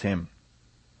loves him.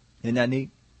 Isn't that neat?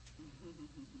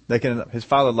 His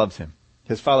father loves him.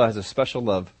 His father has a special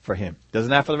love for him.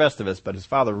 Doesn't have for the rest of us, but his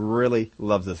father really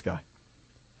loves this guy.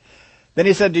 Then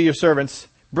he said to your servants,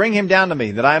 bring him down to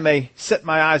me, that I may set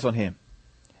my eyes on him.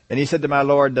 And he said to my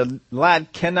Lord, the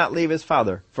lad cannot leave his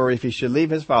father, for if he should leave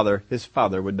his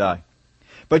father would die.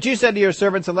 But you said to your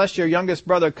servants, unless your youngest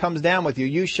brother comes down with you,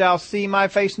 you shall see my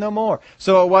face no more.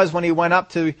 So it was when he went up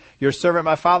to your servant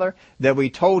my father, that we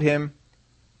told him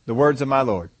the words of my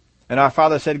Lord. And our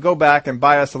father said, go back and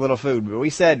buy us a little food. But we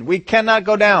said, we cannot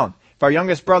go down. If our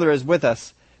youngest brother is with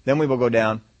us, then we will go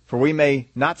down, for we may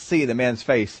not see the man's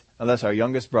face unless our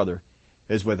youngest brother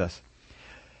is with us.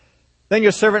 Then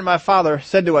your servant my father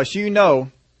said to us, you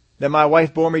know that my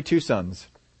wife bore me 2 sons.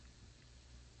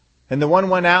 And the one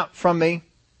went out from me,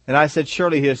 and I said,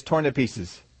 surely he is torn to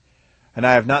pieces. And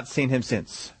I have not seen him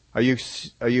since. Are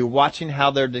you watching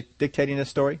how they're dictating this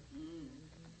story?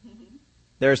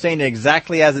 They're saying it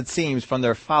exactly as it seems from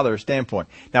their father's standpoint.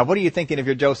 Now, what are you thinking if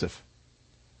you're Joseph?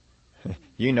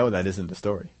 You know that isn't the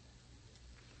story.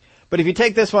 But if you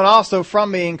take this one also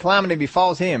from me and calamity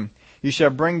befalls him, you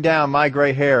shall bring down my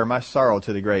gray hair, my sorrow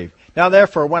to the grave. Now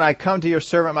therefore, when I come to your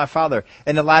servant my father,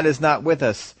 and the lad is not with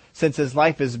us, since his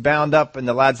life is bound up in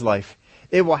the lad's life,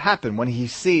 it will happen when he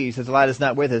sees his lad is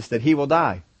not with us, that he will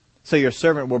die. So your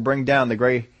servant will bring down the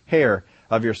gray hair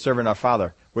of your servant our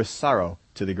father, with sorrow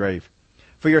to the grave.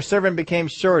 For your servant became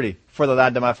surety for the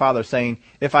lad to my father, saying,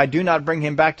 if I do not bring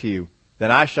him back to you, then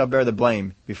I shall bear the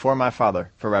blame before my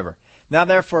father forever. Now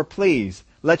therefore, please,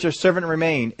 let your servant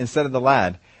remain instead of the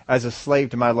lad, as a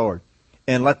slave to my Lord,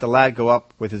 and let the lad go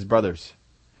up with his brothers.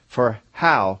 For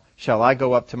how shall I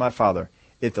go up to my father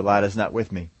if the lad is not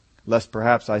with me, lest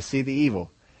perhaps I see the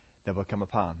evil that will come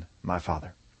upon my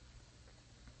father?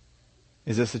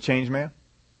 Is this a changed man?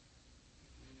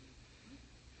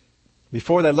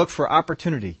 Before they looked for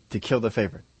opportunity to kill the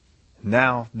favorite.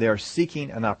 Now they are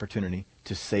seeking an opportunity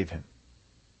to save him.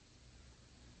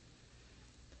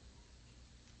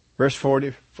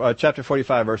 Chapter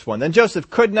 45, verse 1. Then Joseph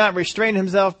could not restrain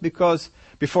himself because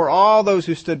before all those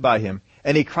who stood by him,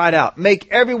 and he cried out, make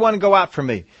everyone go out from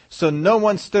me. So no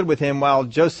one stood with him while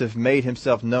Joseph made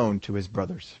himself known to his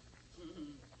brothers.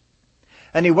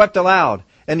 And he wept aloud,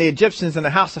 and the Egyptians in the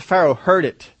house of Pharaoh heard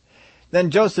it. Then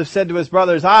Joseph said to his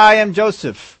brothers, I am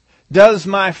Joseph. Does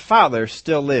my father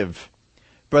still live?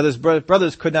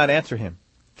 Brothers could not answer him,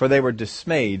 for they were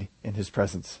dismayed in his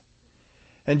presence.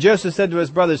 And Joseph said to his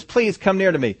brothers, please come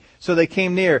near to me. So they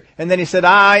came near. And then he said,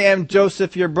 I am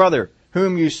Joseph, your brother,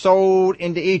 whom you sold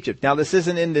into Egypt. Now this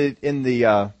isn't in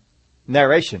the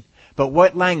narration, but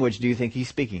what language do you think he's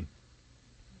speaking?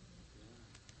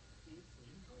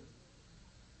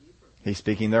 He's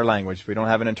speaking their language. We don't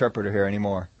have an interpreter here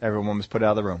anymore. Everyone was put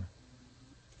out of the room.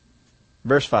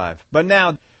 Verse 5. But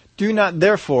now, do not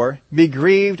therefore be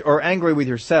grieved or angry with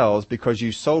yourselves because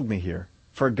you sold me here.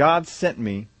 For God sent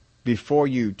me before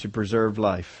you to preserve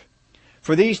life.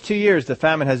 For these 2 years the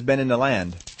famine has been in the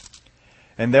land,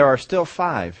 and there are still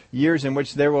 5 years in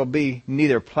which there will be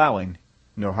neither plowing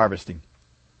nor harvesting.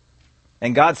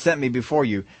 And God sent me before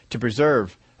you to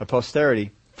preserve a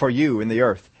posterity for you in the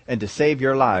earth, and to save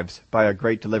your lives by a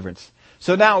great deliverance.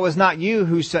 So now it was not you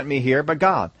who sent me here, but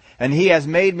God. And he has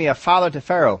made me a father to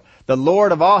Pharaoh, the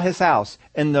Lord of all his house,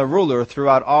 and the ruler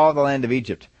throughout all the land of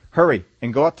Egypt. Hurry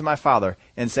and go up to my father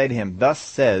and say to him, Thus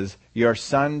says your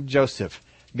son Joseph,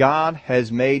 God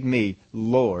has made me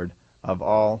Lord of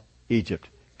all Egypt.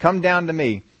 Come down to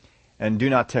me and do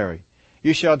not tarry.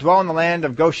 You shall dwell in the land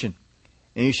of Goshen,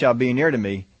 and you shall be near to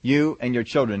me, you and your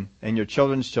children and your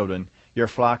children's children, your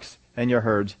flocks and your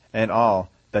herds, and all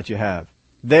that you have.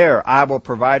 There I will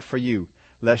provide for you,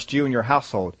 lest you and your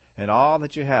household and all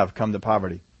that you have come to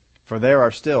poverty. For there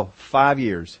are still 5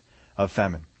 years of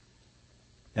famine.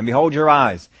 And behold your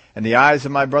eyes, and the eyes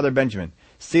of my brother Benjamin.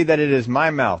 See that it is my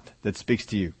mouth that speaks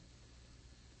to you.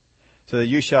 So that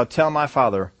you shall tell my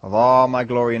father of all my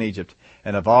glory in Egypt,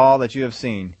 and of all that you have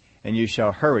seen, and you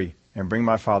shall hurry and bring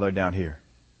my father down here.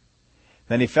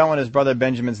 Then he fell on his brother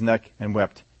Benjamin's neck and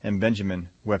wept, and Benjamin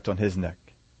wept on his neck.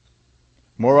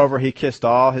 Moreover, he kissed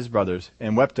all his brothers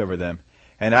and wept over them,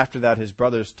 and after that his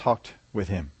brothers talked with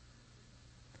him.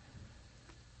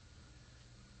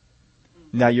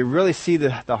 Now you really see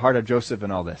the heart of Joseph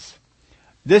in all this.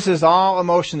 This is all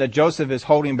emotion that Joseph is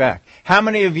holding back. How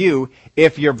many of you,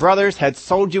 if your brothers had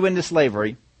sold you into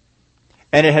slavery,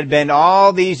 and it had been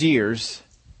all these years,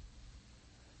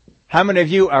 how many of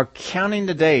you are counting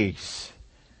the days?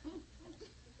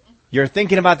 You're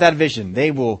thinking about that vision.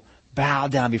 They will bow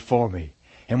down before me,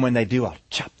 and when they do, I'll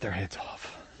chop their heads off.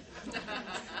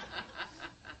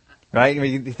 Right?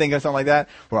 You think of something like that?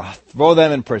 Or I'll throw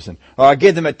them in prison. Or I'll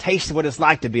give them a taste of what it's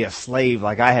like to be a slave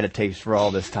like I had a taste for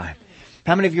all this time.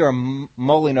 How many of you are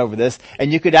mulling over this?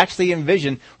 And you could actually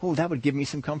envision, oh, that would give me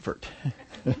some comfort.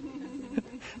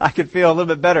 I could feel a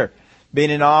little bit better being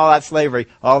in all that slavery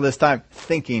all this time,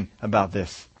 thinking about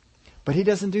this. But he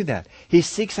doesn't do that. He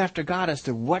seeks after God as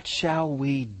to what shall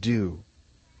we do?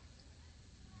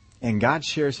 And God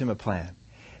shares him a plan.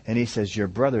 And he says, your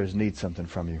brothers need something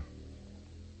from you.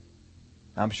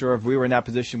 I'm sure if we were in that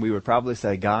position, we would probably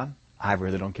say, God, I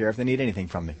really don't care if they need anything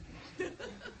from me.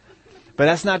 But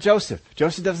that's not Joseph.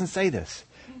 Joseph doesn't say this.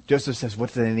 Joseph says,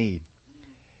 what do they need?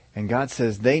 And God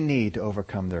says they need to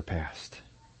overcome their past.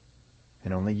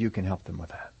 And only you can help them with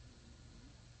that.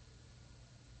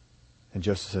 And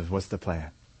Joseph says, what's the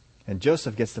plan? And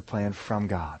Joseph gets the plan from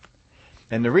God.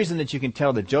 And the reason that you can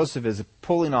tell that Joseph is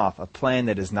pulling off a plan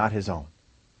that is not his own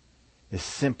is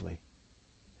simply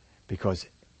because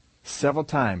several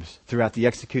times throughout the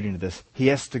executing of this, he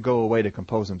has to go away to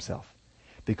compose himself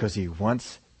because he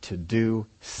wants to do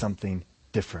something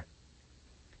different.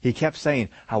 He kept saying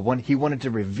he wanted to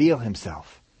reveal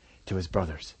himself to his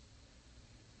brothers.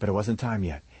 But it wasn't time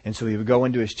yet. And so he would go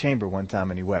into his chamber one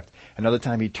time and he wept. Another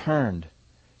time he turned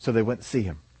so they wouldn't see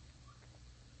him.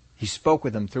 He spoke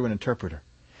with them through an interpreter.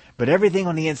 But everything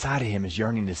on the inside of him is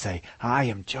yearning to say, I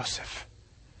am Joseph.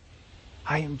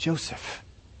 I am Joseph.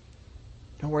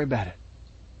 Don't worry about it.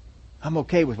 I'm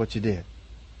okay with what you did.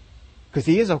 Because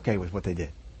he is okay with what they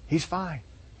did. He's fine.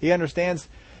 He understands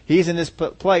he's in this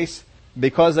place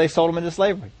because they sold him into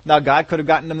slavery. Now, God could have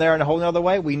gotten them there in a whole other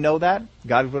way. We know that.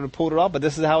 God would have pulled it off, but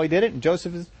this is how he did it. And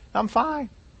Joseph is, I'm fine.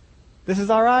 This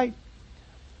is all right.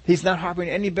 He's not harboring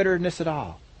any bitterness at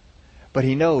all. But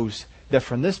he knows that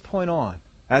from this point on,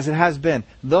 as it has been,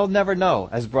 they'll never know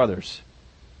as brothers.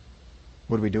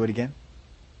 Would we do it again?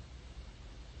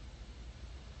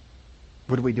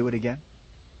 Would we do it again?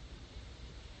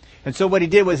 And so what he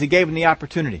did was he gave him the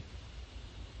opportunity.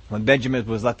 When Benjamin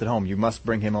was left at home, you must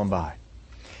bring him on by.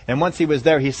 And once he was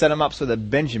there, he set him up so that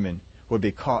Benjamin would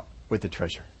be caught with the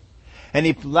treasure. And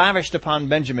he lavished upon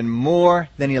Benjamin more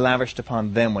than he lavished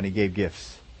upon them when he gave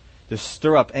gifts, to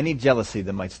stir up any jealousy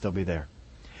that might still be there.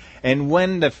 And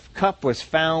when the cup was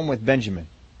found with Benjamin,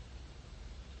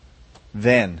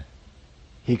 then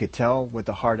he could tell what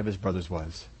the heart of his brothers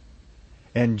was.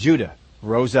 And Judah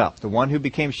rose up, the one who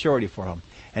became surety for him.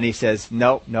 And he says,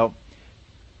 no.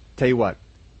 Tell you what.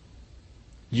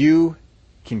 You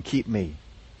can keep me.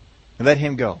 And let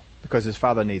him go, because his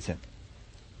father needs him.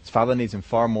 His father needs him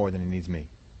far more than he needs me.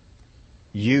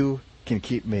 You can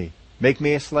keep me. Make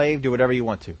me a slave, do whatever you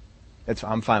want to.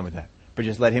 I'm fine with that. But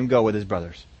just let him go with his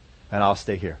brothers. And I'll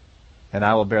stay here. And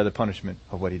I will bear the punishment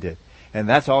of what he did. And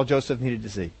that's all Joseph needed to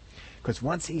see. Because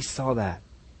once he saw that,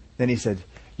 then he said,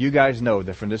 you guys know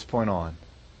that from this point on,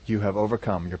 you have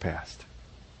overcome your past.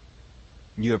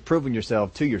 You have proven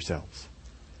yourself to yourselves,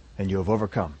 and you have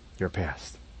overcome your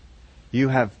past. You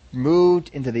have moved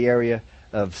into the area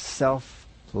of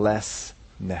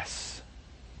selflessness.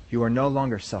 You are no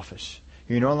longer selfish.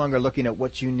 You're no longer looking at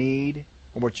what you need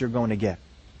or what you're going to get.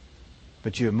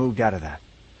 But you have moved out of that.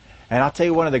 And I'll tell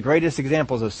you, one of the greatest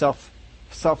examples of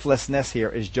selflessness here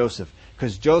is Joseph.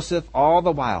 Because Joseph, all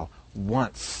the while,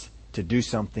 wants to do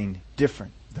something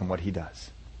different than what he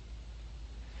does.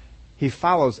 He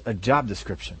follows a job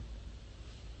description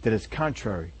that is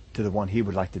contrary to the one he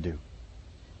would like to do.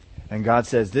 And God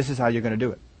says, this is how you're going to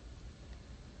do it.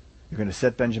 You're going to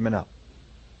set Benjamin up.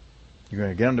 You're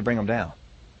going to get him to bring him down.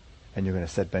 And you're going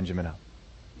to set Benjamin up.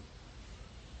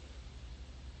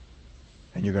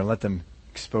 And you're going to let them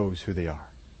expose who they are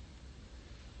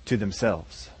to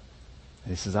themselves.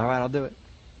 And he says, all right, I'll do it.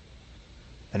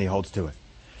 And he holds to it.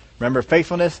 Remember,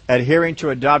 faithfulness, adhering to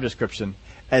a job description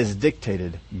as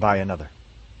dictated by another.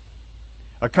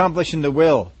 Accomplishing the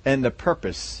will and the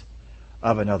purpose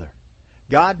of another.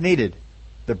 God needed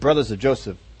the brothers of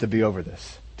Joseph to be over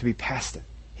this, to be past it.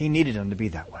 He needed them to be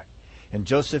that way. And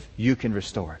Joseph, you can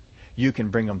restore it. You can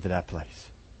bring them to that place.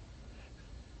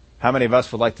 How many of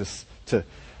us would like to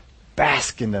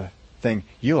bask in the thing,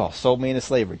 you all sold me into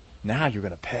slavery. Now you're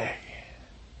going to pay.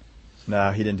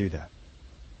 No, he didn't do that.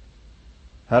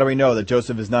 How do we know that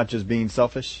Joseph is not just being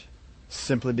selfish?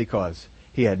 Simply because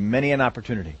he had many an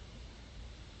opportunity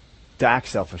to act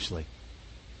selfishly,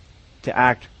 to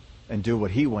act and do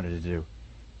what he wanted to do.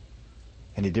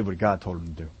 And he did what God told him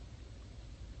to do.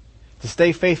 To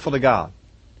stay faithful to God,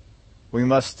 we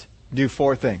must do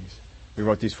 4 things. We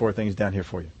wrote these 4 things down here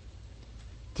for you.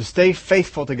 To stay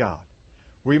faithful to God,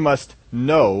 we must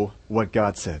know what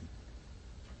God said.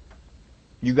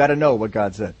 You got to know what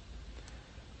God said.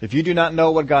 If you do not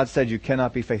know what God said, you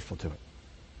cannot be faithful to it.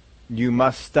 You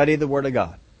must study the Word of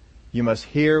God. You must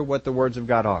hear what the words of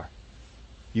God are.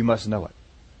 You must know it.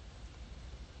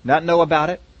 Not know about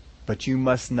it, but you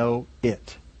must know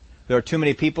it. There are too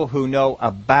many people who know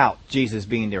about Jesus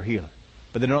being their healer,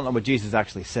 but they don't know what Jesus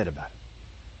actually said about it.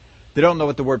 They don't know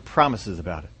what the Word promises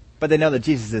about it. But they know that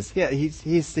Jesus is, yeah,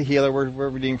 He's the healer. We're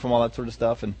redeemed from all that sort of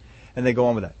stuff, and they go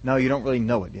on with that. No, you don't really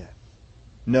know it yet.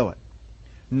 Know it.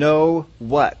 Know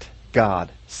what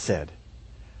God said.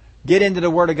 Get into the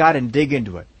Word of God and dig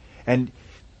into it. And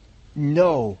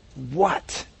know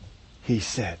what He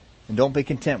said. And don't be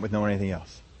content with knowing anything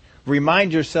else.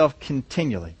 Remind yourself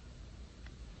continually.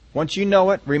 Once you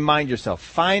know it, remind yourself.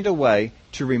 Find a way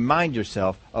to remind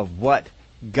yourself of what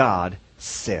God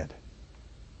said.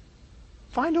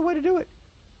 Find a way to do it.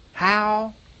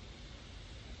 How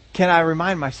can I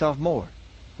remind myself more?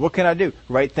 What can I do?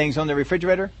 Write things on the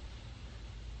refrigerator?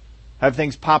 Have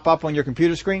things pop up on your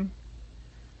computer screen?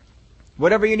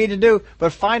 Whatever you need to do,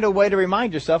 but find a way to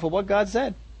remind yourself of what God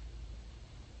said.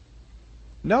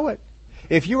 Know it.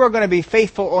 If you are going to be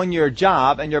faithful on your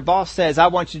job and your boss says, I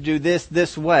want you to do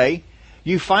this way,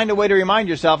 you find a way to remind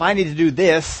yourself, I need to do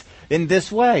this in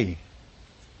this way.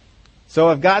 So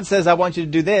if God says, I want you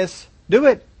to do this, do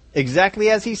it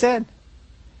exactly as He said.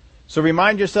 So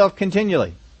remind yourself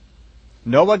continually.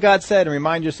 Know what God said and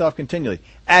remind yourself continually.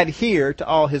 Adhere to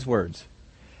all His words.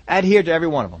 Adhere to every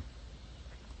one of them.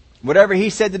 Whatever He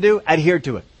said to do, adhere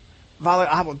to it. Father,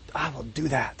 I will do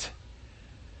that.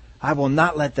 I will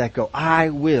not let that go. I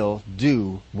will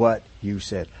do what You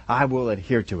said. I will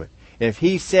adhere to it. If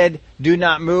He said, do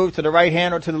not move to the right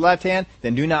hand or to the left hand,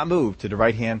 then do not move to the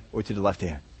right hand or to the left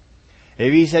hand.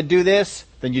 If He said, do this,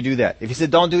 then you do that. If He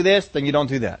said, don't do this, then you don't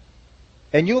do that.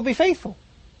 And you will be faithful.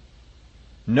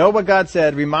 Know what God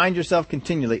said. Remind yourself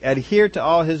continually. Adhere to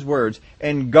all His words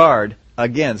and guard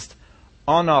against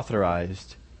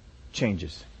unauthorized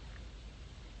changes.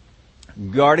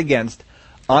 Guard against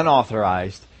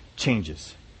unauthorized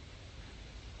changes.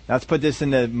 Let's put this in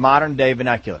the modern day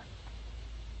vernacular.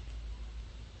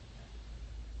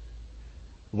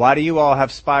 Why do you all have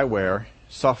spyware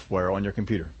software on your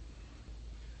computer?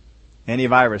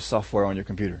 Antivirus software on your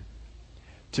computer?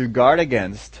 To guard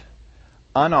against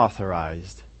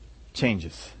unauthorized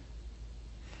changes.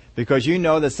 Because you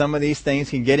know that some of these things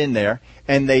can get in there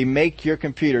and they make your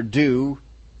computer do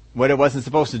what it wasn't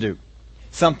supposed to do.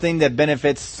 Something that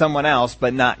benefits someone else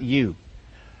but not you.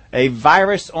 A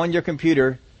virus on your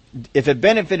computer, if it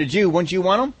benefited you, wouldn't you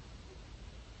want them?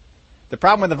 The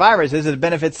problem with the virus is it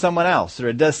benefits someone else, or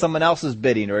it does someone else's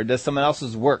bidding, or it does someone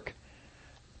else's work.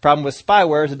 The problem with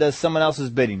spyware is it does someone else's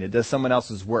bidding. It does someone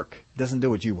else's work. It doesn't do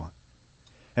what you want.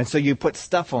 And so you put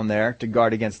stuff on there to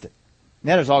guard against it.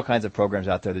 Now there's all kinds of programs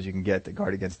out there that you can get that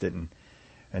guard against it. And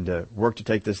and to work to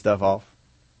take this stuff off.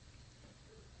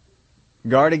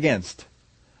 Guard against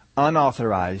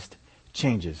unauthorized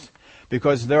changes.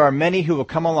 Because there are many who will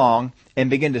come along and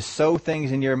begin to sow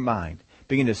things in your mind,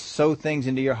 begin to sow things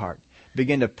into your heart,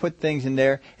 begin to put things in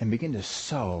there and begin to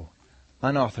sow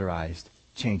unauthorized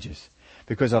changes.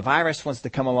 Because a virus wants to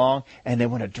come along and they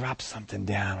want to drop something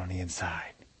down on the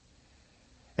inside.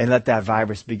 And let that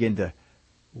virus begin to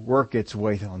work its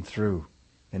way on through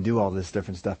and do all this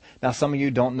different stuff. Now, some of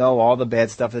you don't know all the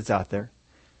bad stuff that's out there.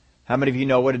 How many of you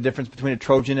know what a difference between a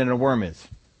Trojan and a worm is?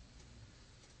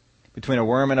 Between a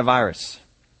worm and a virus.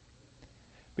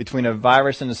 Between a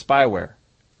virus and a spyware.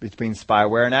 Between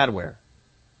spyware and adware.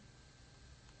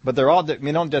 But they're all,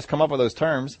 we don't just come up with those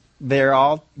terms. They're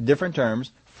all different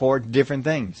terms for different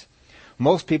things.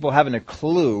 Most people haven't a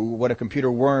clue what a computer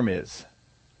worm is.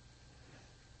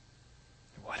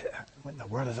 What in the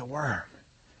world is a worm?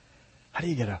 How do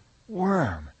you get a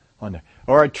worm on there?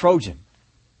 Or a Trojan?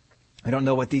 We don't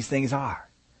know what these things are.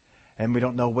 And we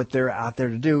don't know what they're out there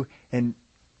to do. And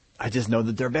I just know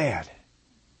that they're bad.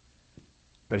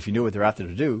 But if you knew what they're out there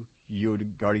to do, you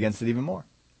would guard against it even more.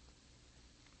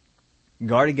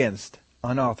 Guard against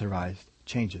unauthorized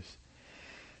changes.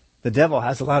 The devil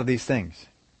has a lot of these things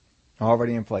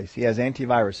already in place. He has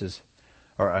antiviruses,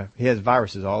 or he has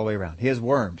viruses all the way around. He has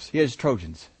worms. He has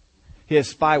Trojans. He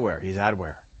has spyware. He has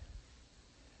adware.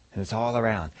 And it's all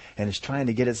around. And it's trying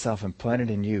to get itself implanted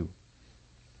in you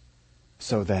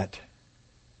so that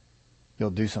you'll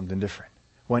do something different.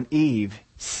 When Eve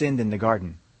sinned in the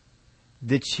garden,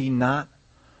 did she not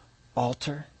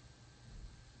alter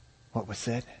what was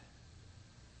said?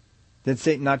 Did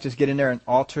Satan not just get in there and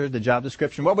alter the job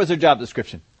description? What was her job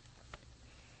description?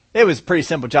 It was a pretty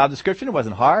simple job description. It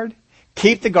wasn't hard.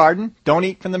 Keep the garden. Don't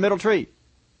eat from the middle tree.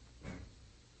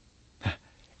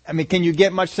 I mean, can you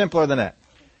get much simpler than that?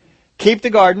 Keep the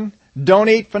garden. Don't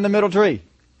eat from the middle tree.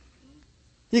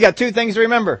 You got two things to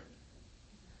remember.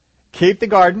 Keep the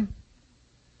garden.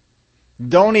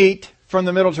 Don't eat from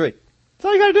the middle tree. That's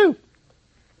all you got to do.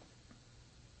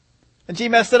 And she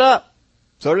messed it up.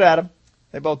 So did Adam.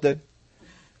 They both did.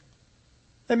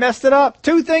 They messed it up.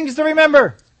 Two things to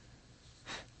remember.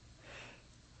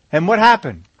 And what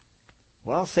happened?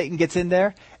 Well, Satan gets in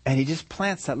there and he just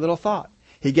plants that little thought.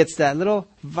 He gets that little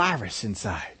virus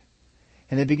inside.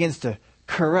 And it begins to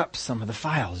corrupt some of the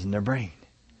files in their brain.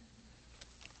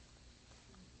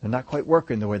 They're not quite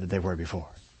working the way that they were before.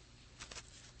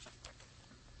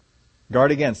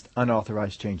 Guard against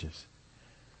unauthorized changes.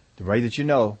 The way that you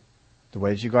know, the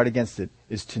way that you guard against it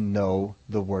is to know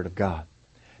the Word of God.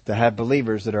 To have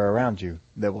believers that are around you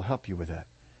that will help you with that.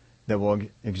 That will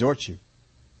exhort you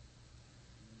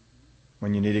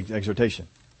when you need exhortation.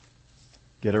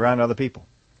 Get around other people.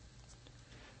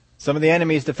 Some of the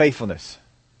enemies to faithfulness.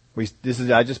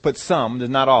 I just put some, there's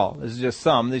not all. This is just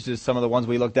some. These are just some of the ones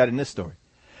we looked at in this story.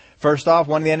 First off,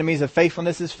 one of the enemies of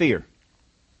faithfulness is fear.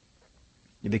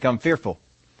 You become fearful.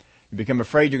 You become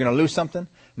afraid you're going to lose something,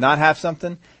 not have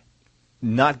something,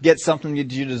 not get something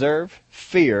that you deserve.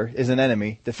 Fear is an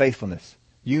enemy to faithfulness.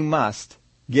 You must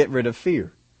get rid of fear.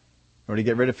 In order to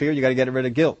get rid of fear, you got to get rid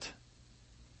of guilt.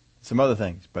 Some other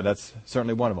things, but that's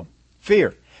certainly one of them.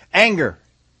 Fear. Anger.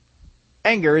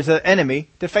 Anger is an enemy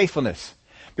to faithfulness.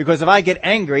 Because if I get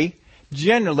angry,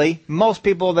 generally, most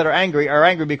people that are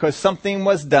angry because something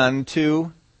was done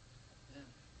to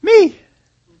me.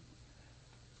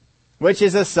 Which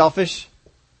is a selfish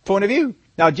point of view.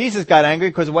 Now, Jesus got angry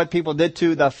because of what people did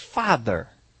to the Father.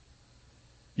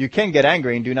 You can get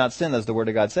angry and do not sin, as the Word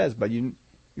of God says. But you're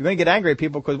going to get angry at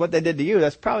people because what they did to you,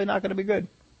 that's probably not going to be good.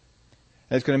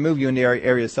 And it's going to move you in the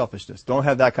area of selfishness. Don't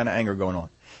have that kind of anger going on.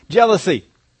 Jealousy.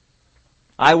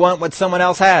 I want what someone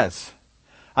else has.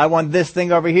 I want this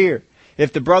thing over here.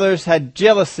 If the brothers had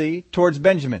jealousy towards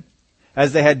Benjamin,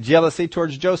 as they had jealousy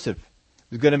towards Joseph, it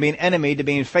was going to be an enemy to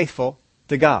being faithful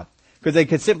to God. Because they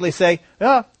could simply say,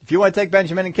 oh, if you want to take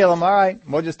Benjamin and kill him, all right,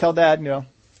 we'll just tell Dad,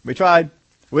 we tried.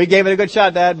 We gave it a good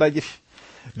shot, Dad, but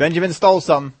Benjamin stole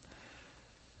something.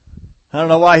 I don't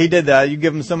know why he did that. You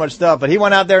give him so much stuff, but he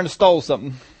went out there and stole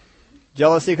something.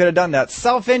 Jealousy could have done that.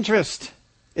 Self-interest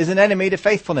is an enemy to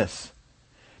faithfulness.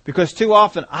 Because too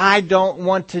often, I don't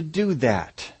want to do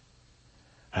that.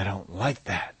 I don't like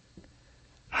that.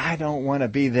 I don't want to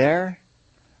be there.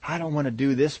 I don't want to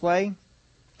do this way.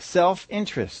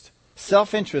 Self-interest.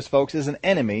 Self-interest, folks, is an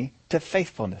enemy to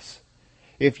faithfulness.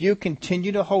 If you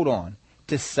continue to hold on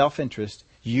to self-interest,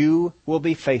 you will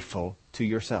be faithful to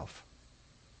yourself.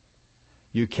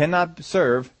 You cannot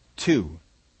serve two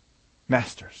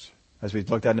masters, as we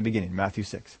looked at in the beginning, Matthew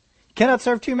 6. You cannot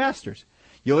serve two masters.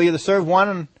 You'll either serve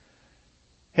one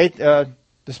and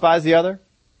despise the other,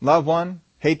 love one,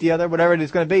 hate the other, whatever it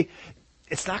is going to be,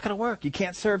 it's not going to work. You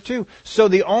can't serve two. So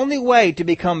the only way to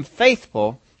become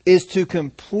faithful is to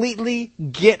completely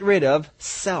get rid of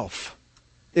self.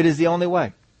 It is the only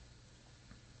way.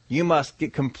 You must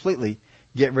completely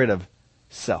get rid of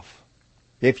self.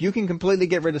 If you can completely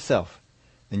get rid of self,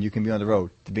 then you can be on the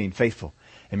road to being faithful.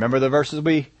 And remember the verses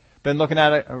we've been looking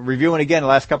at, reviewing again the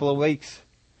last couple of weeks.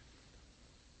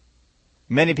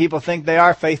 Many people think they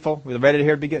are faithful. We read it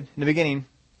here in the beginning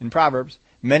in Proverbs.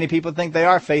 Many people think they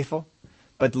are faithful,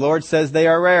 but the Lord says they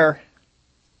are rare.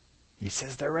 He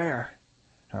says they're rare.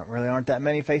 There really aren't that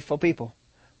many faithful people,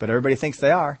 but everybody thinks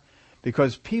they are,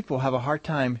 because people have a hard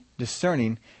time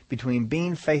discerning between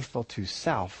being faithful to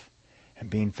self and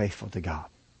being faithful to God.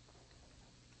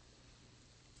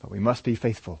 But we must be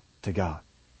faithful to God.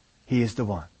 He is the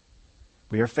one.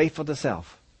 We are faithful to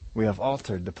self. We have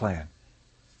altered the plan.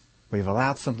 We have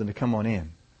allowed something to come on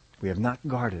in. We have not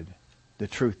guarded the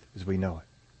truth as we know it.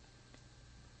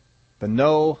 But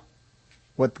know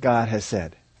what God has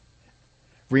said.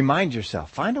 Remind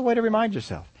yourself. Find a way to remind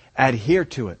yourself. Adhere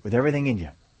to it with everything in you.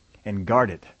 And guard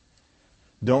it.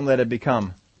 Don't let it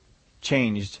become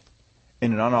changed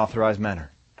in an unauthorized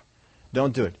manner.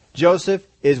 Don't do it. Joseph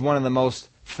is one of the most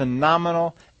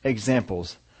phenomenal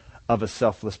examples of a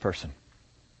selfless person.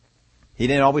 He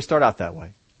didn't always start out that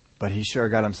way, but he sure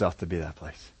got himself to be that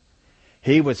place.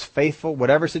 He was faithful.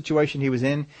 Whatever situation he was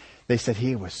in, they said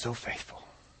he was so faithful.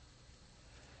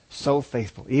 So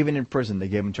faithful. Even in prison, they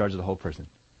gave him charge of the whole prison.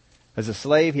 As a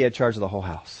slave, he had charge of the whole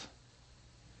house.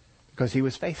 Because he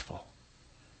was faithful.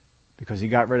 Because he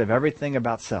got rid of everything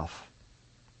about self.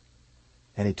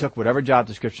 And he took whatever job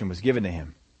description was given to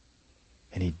him,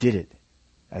 and he did it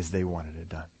as they wanted it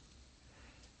done.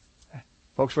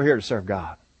 Folks, we're here to serve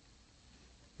God.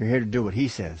 You're here to do what He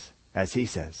says, as He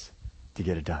says, to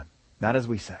get it done. Not as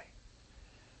we say.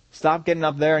 Stop getting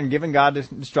up there and giving God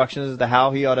instructions as to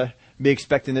how He ought to be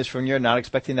expecting this from you, not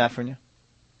expecting that from you.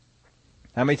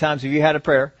 How many times have you had a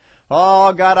prayer?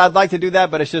 Oh, God, I'd like to do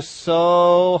that, but it's just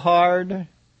so hard.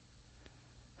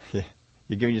 You're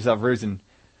giving yourself reason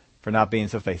for not being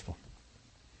so faithful.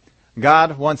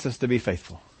 God wants us to be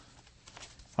faithful.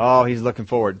 Oh, He's looking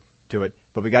forward to it.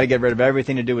 But we got to get rid of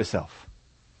everything to do with self.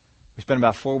 We spent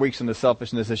about 4 weeks on the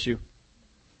selfishness issue.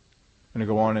 I'm going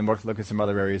to go on and look at some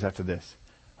other areas after this.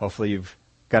 Hopefully you've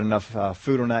got enough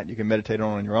food on that you can meditate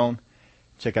on your own.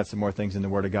 Check out some more things in the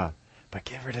Word of God. But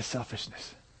get rid of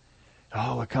selfishness.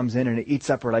 Oh, it comes in and it eats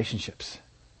up relationships.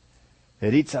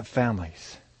 It eats up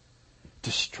families.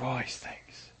 Destroys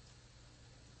things.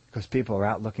 Because people are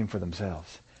out looking for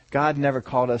themselves. God never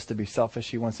called us to be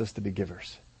selfish. He wants us to be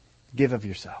givers. Give of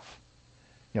yourself.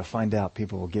 You'll find out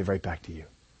people will give right back to you.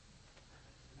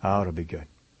 Oh, it'll be good.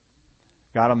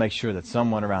 God will make sure that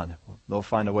someone around them, they'll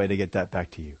find a way to get that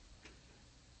back to you.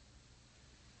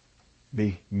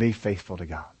 Be faithful to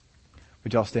God.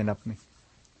 Would you all stand up with me?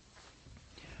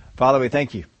 Father, we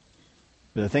thank you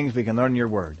for the things we can learn in your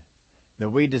word. That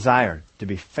we desire to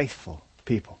be faithful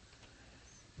people.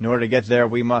 In order to get there,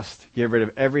 we must get rid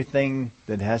of everything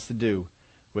that has to do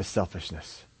with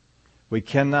selfishness. We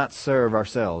cannot serve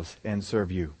ourselves and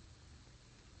serve you.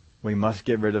 We must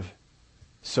get rid of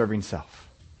serving self.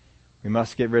 We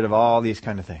must get rid of all these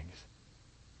kind of things.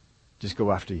 Just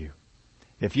go after you.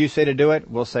 If you say to do it,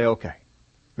 we'll say okay.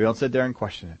 We don't sit there and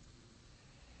question it.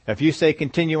 If you say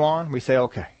continue on, we say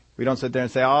okay. We don't sit there and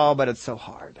say, oh, but it's so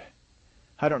hard.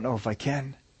 I don't know if I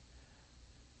can.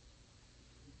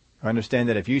 I understand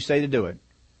that if you say to do it,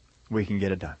 we can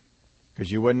get it done.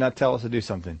 Because you would not tell us to do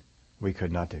something we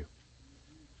could not do.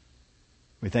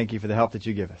 We thank you for the help that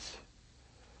you give us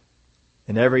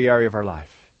in every area of our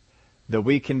life, that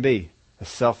we can be a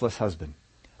selfless husband,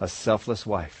 a selfless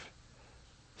wife,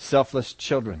 selfless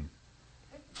children,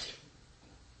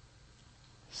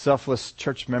 selfless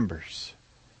church members,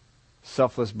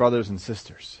 selfless brothers and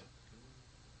sisters,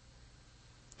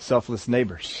 selfless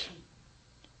neighbors,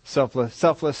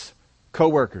 selfless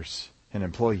co-workers and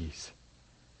employees.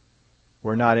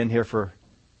 We're not in here for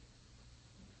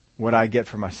what I get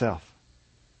for myself.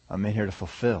 I'm in here to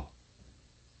fulfill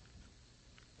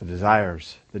the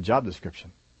desires, the job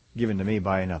description given to me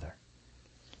by another.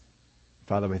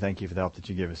 Father, we thank you for the help that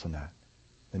you give us on that.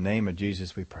 In the name of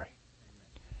Jesus we pray.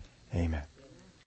 Amen.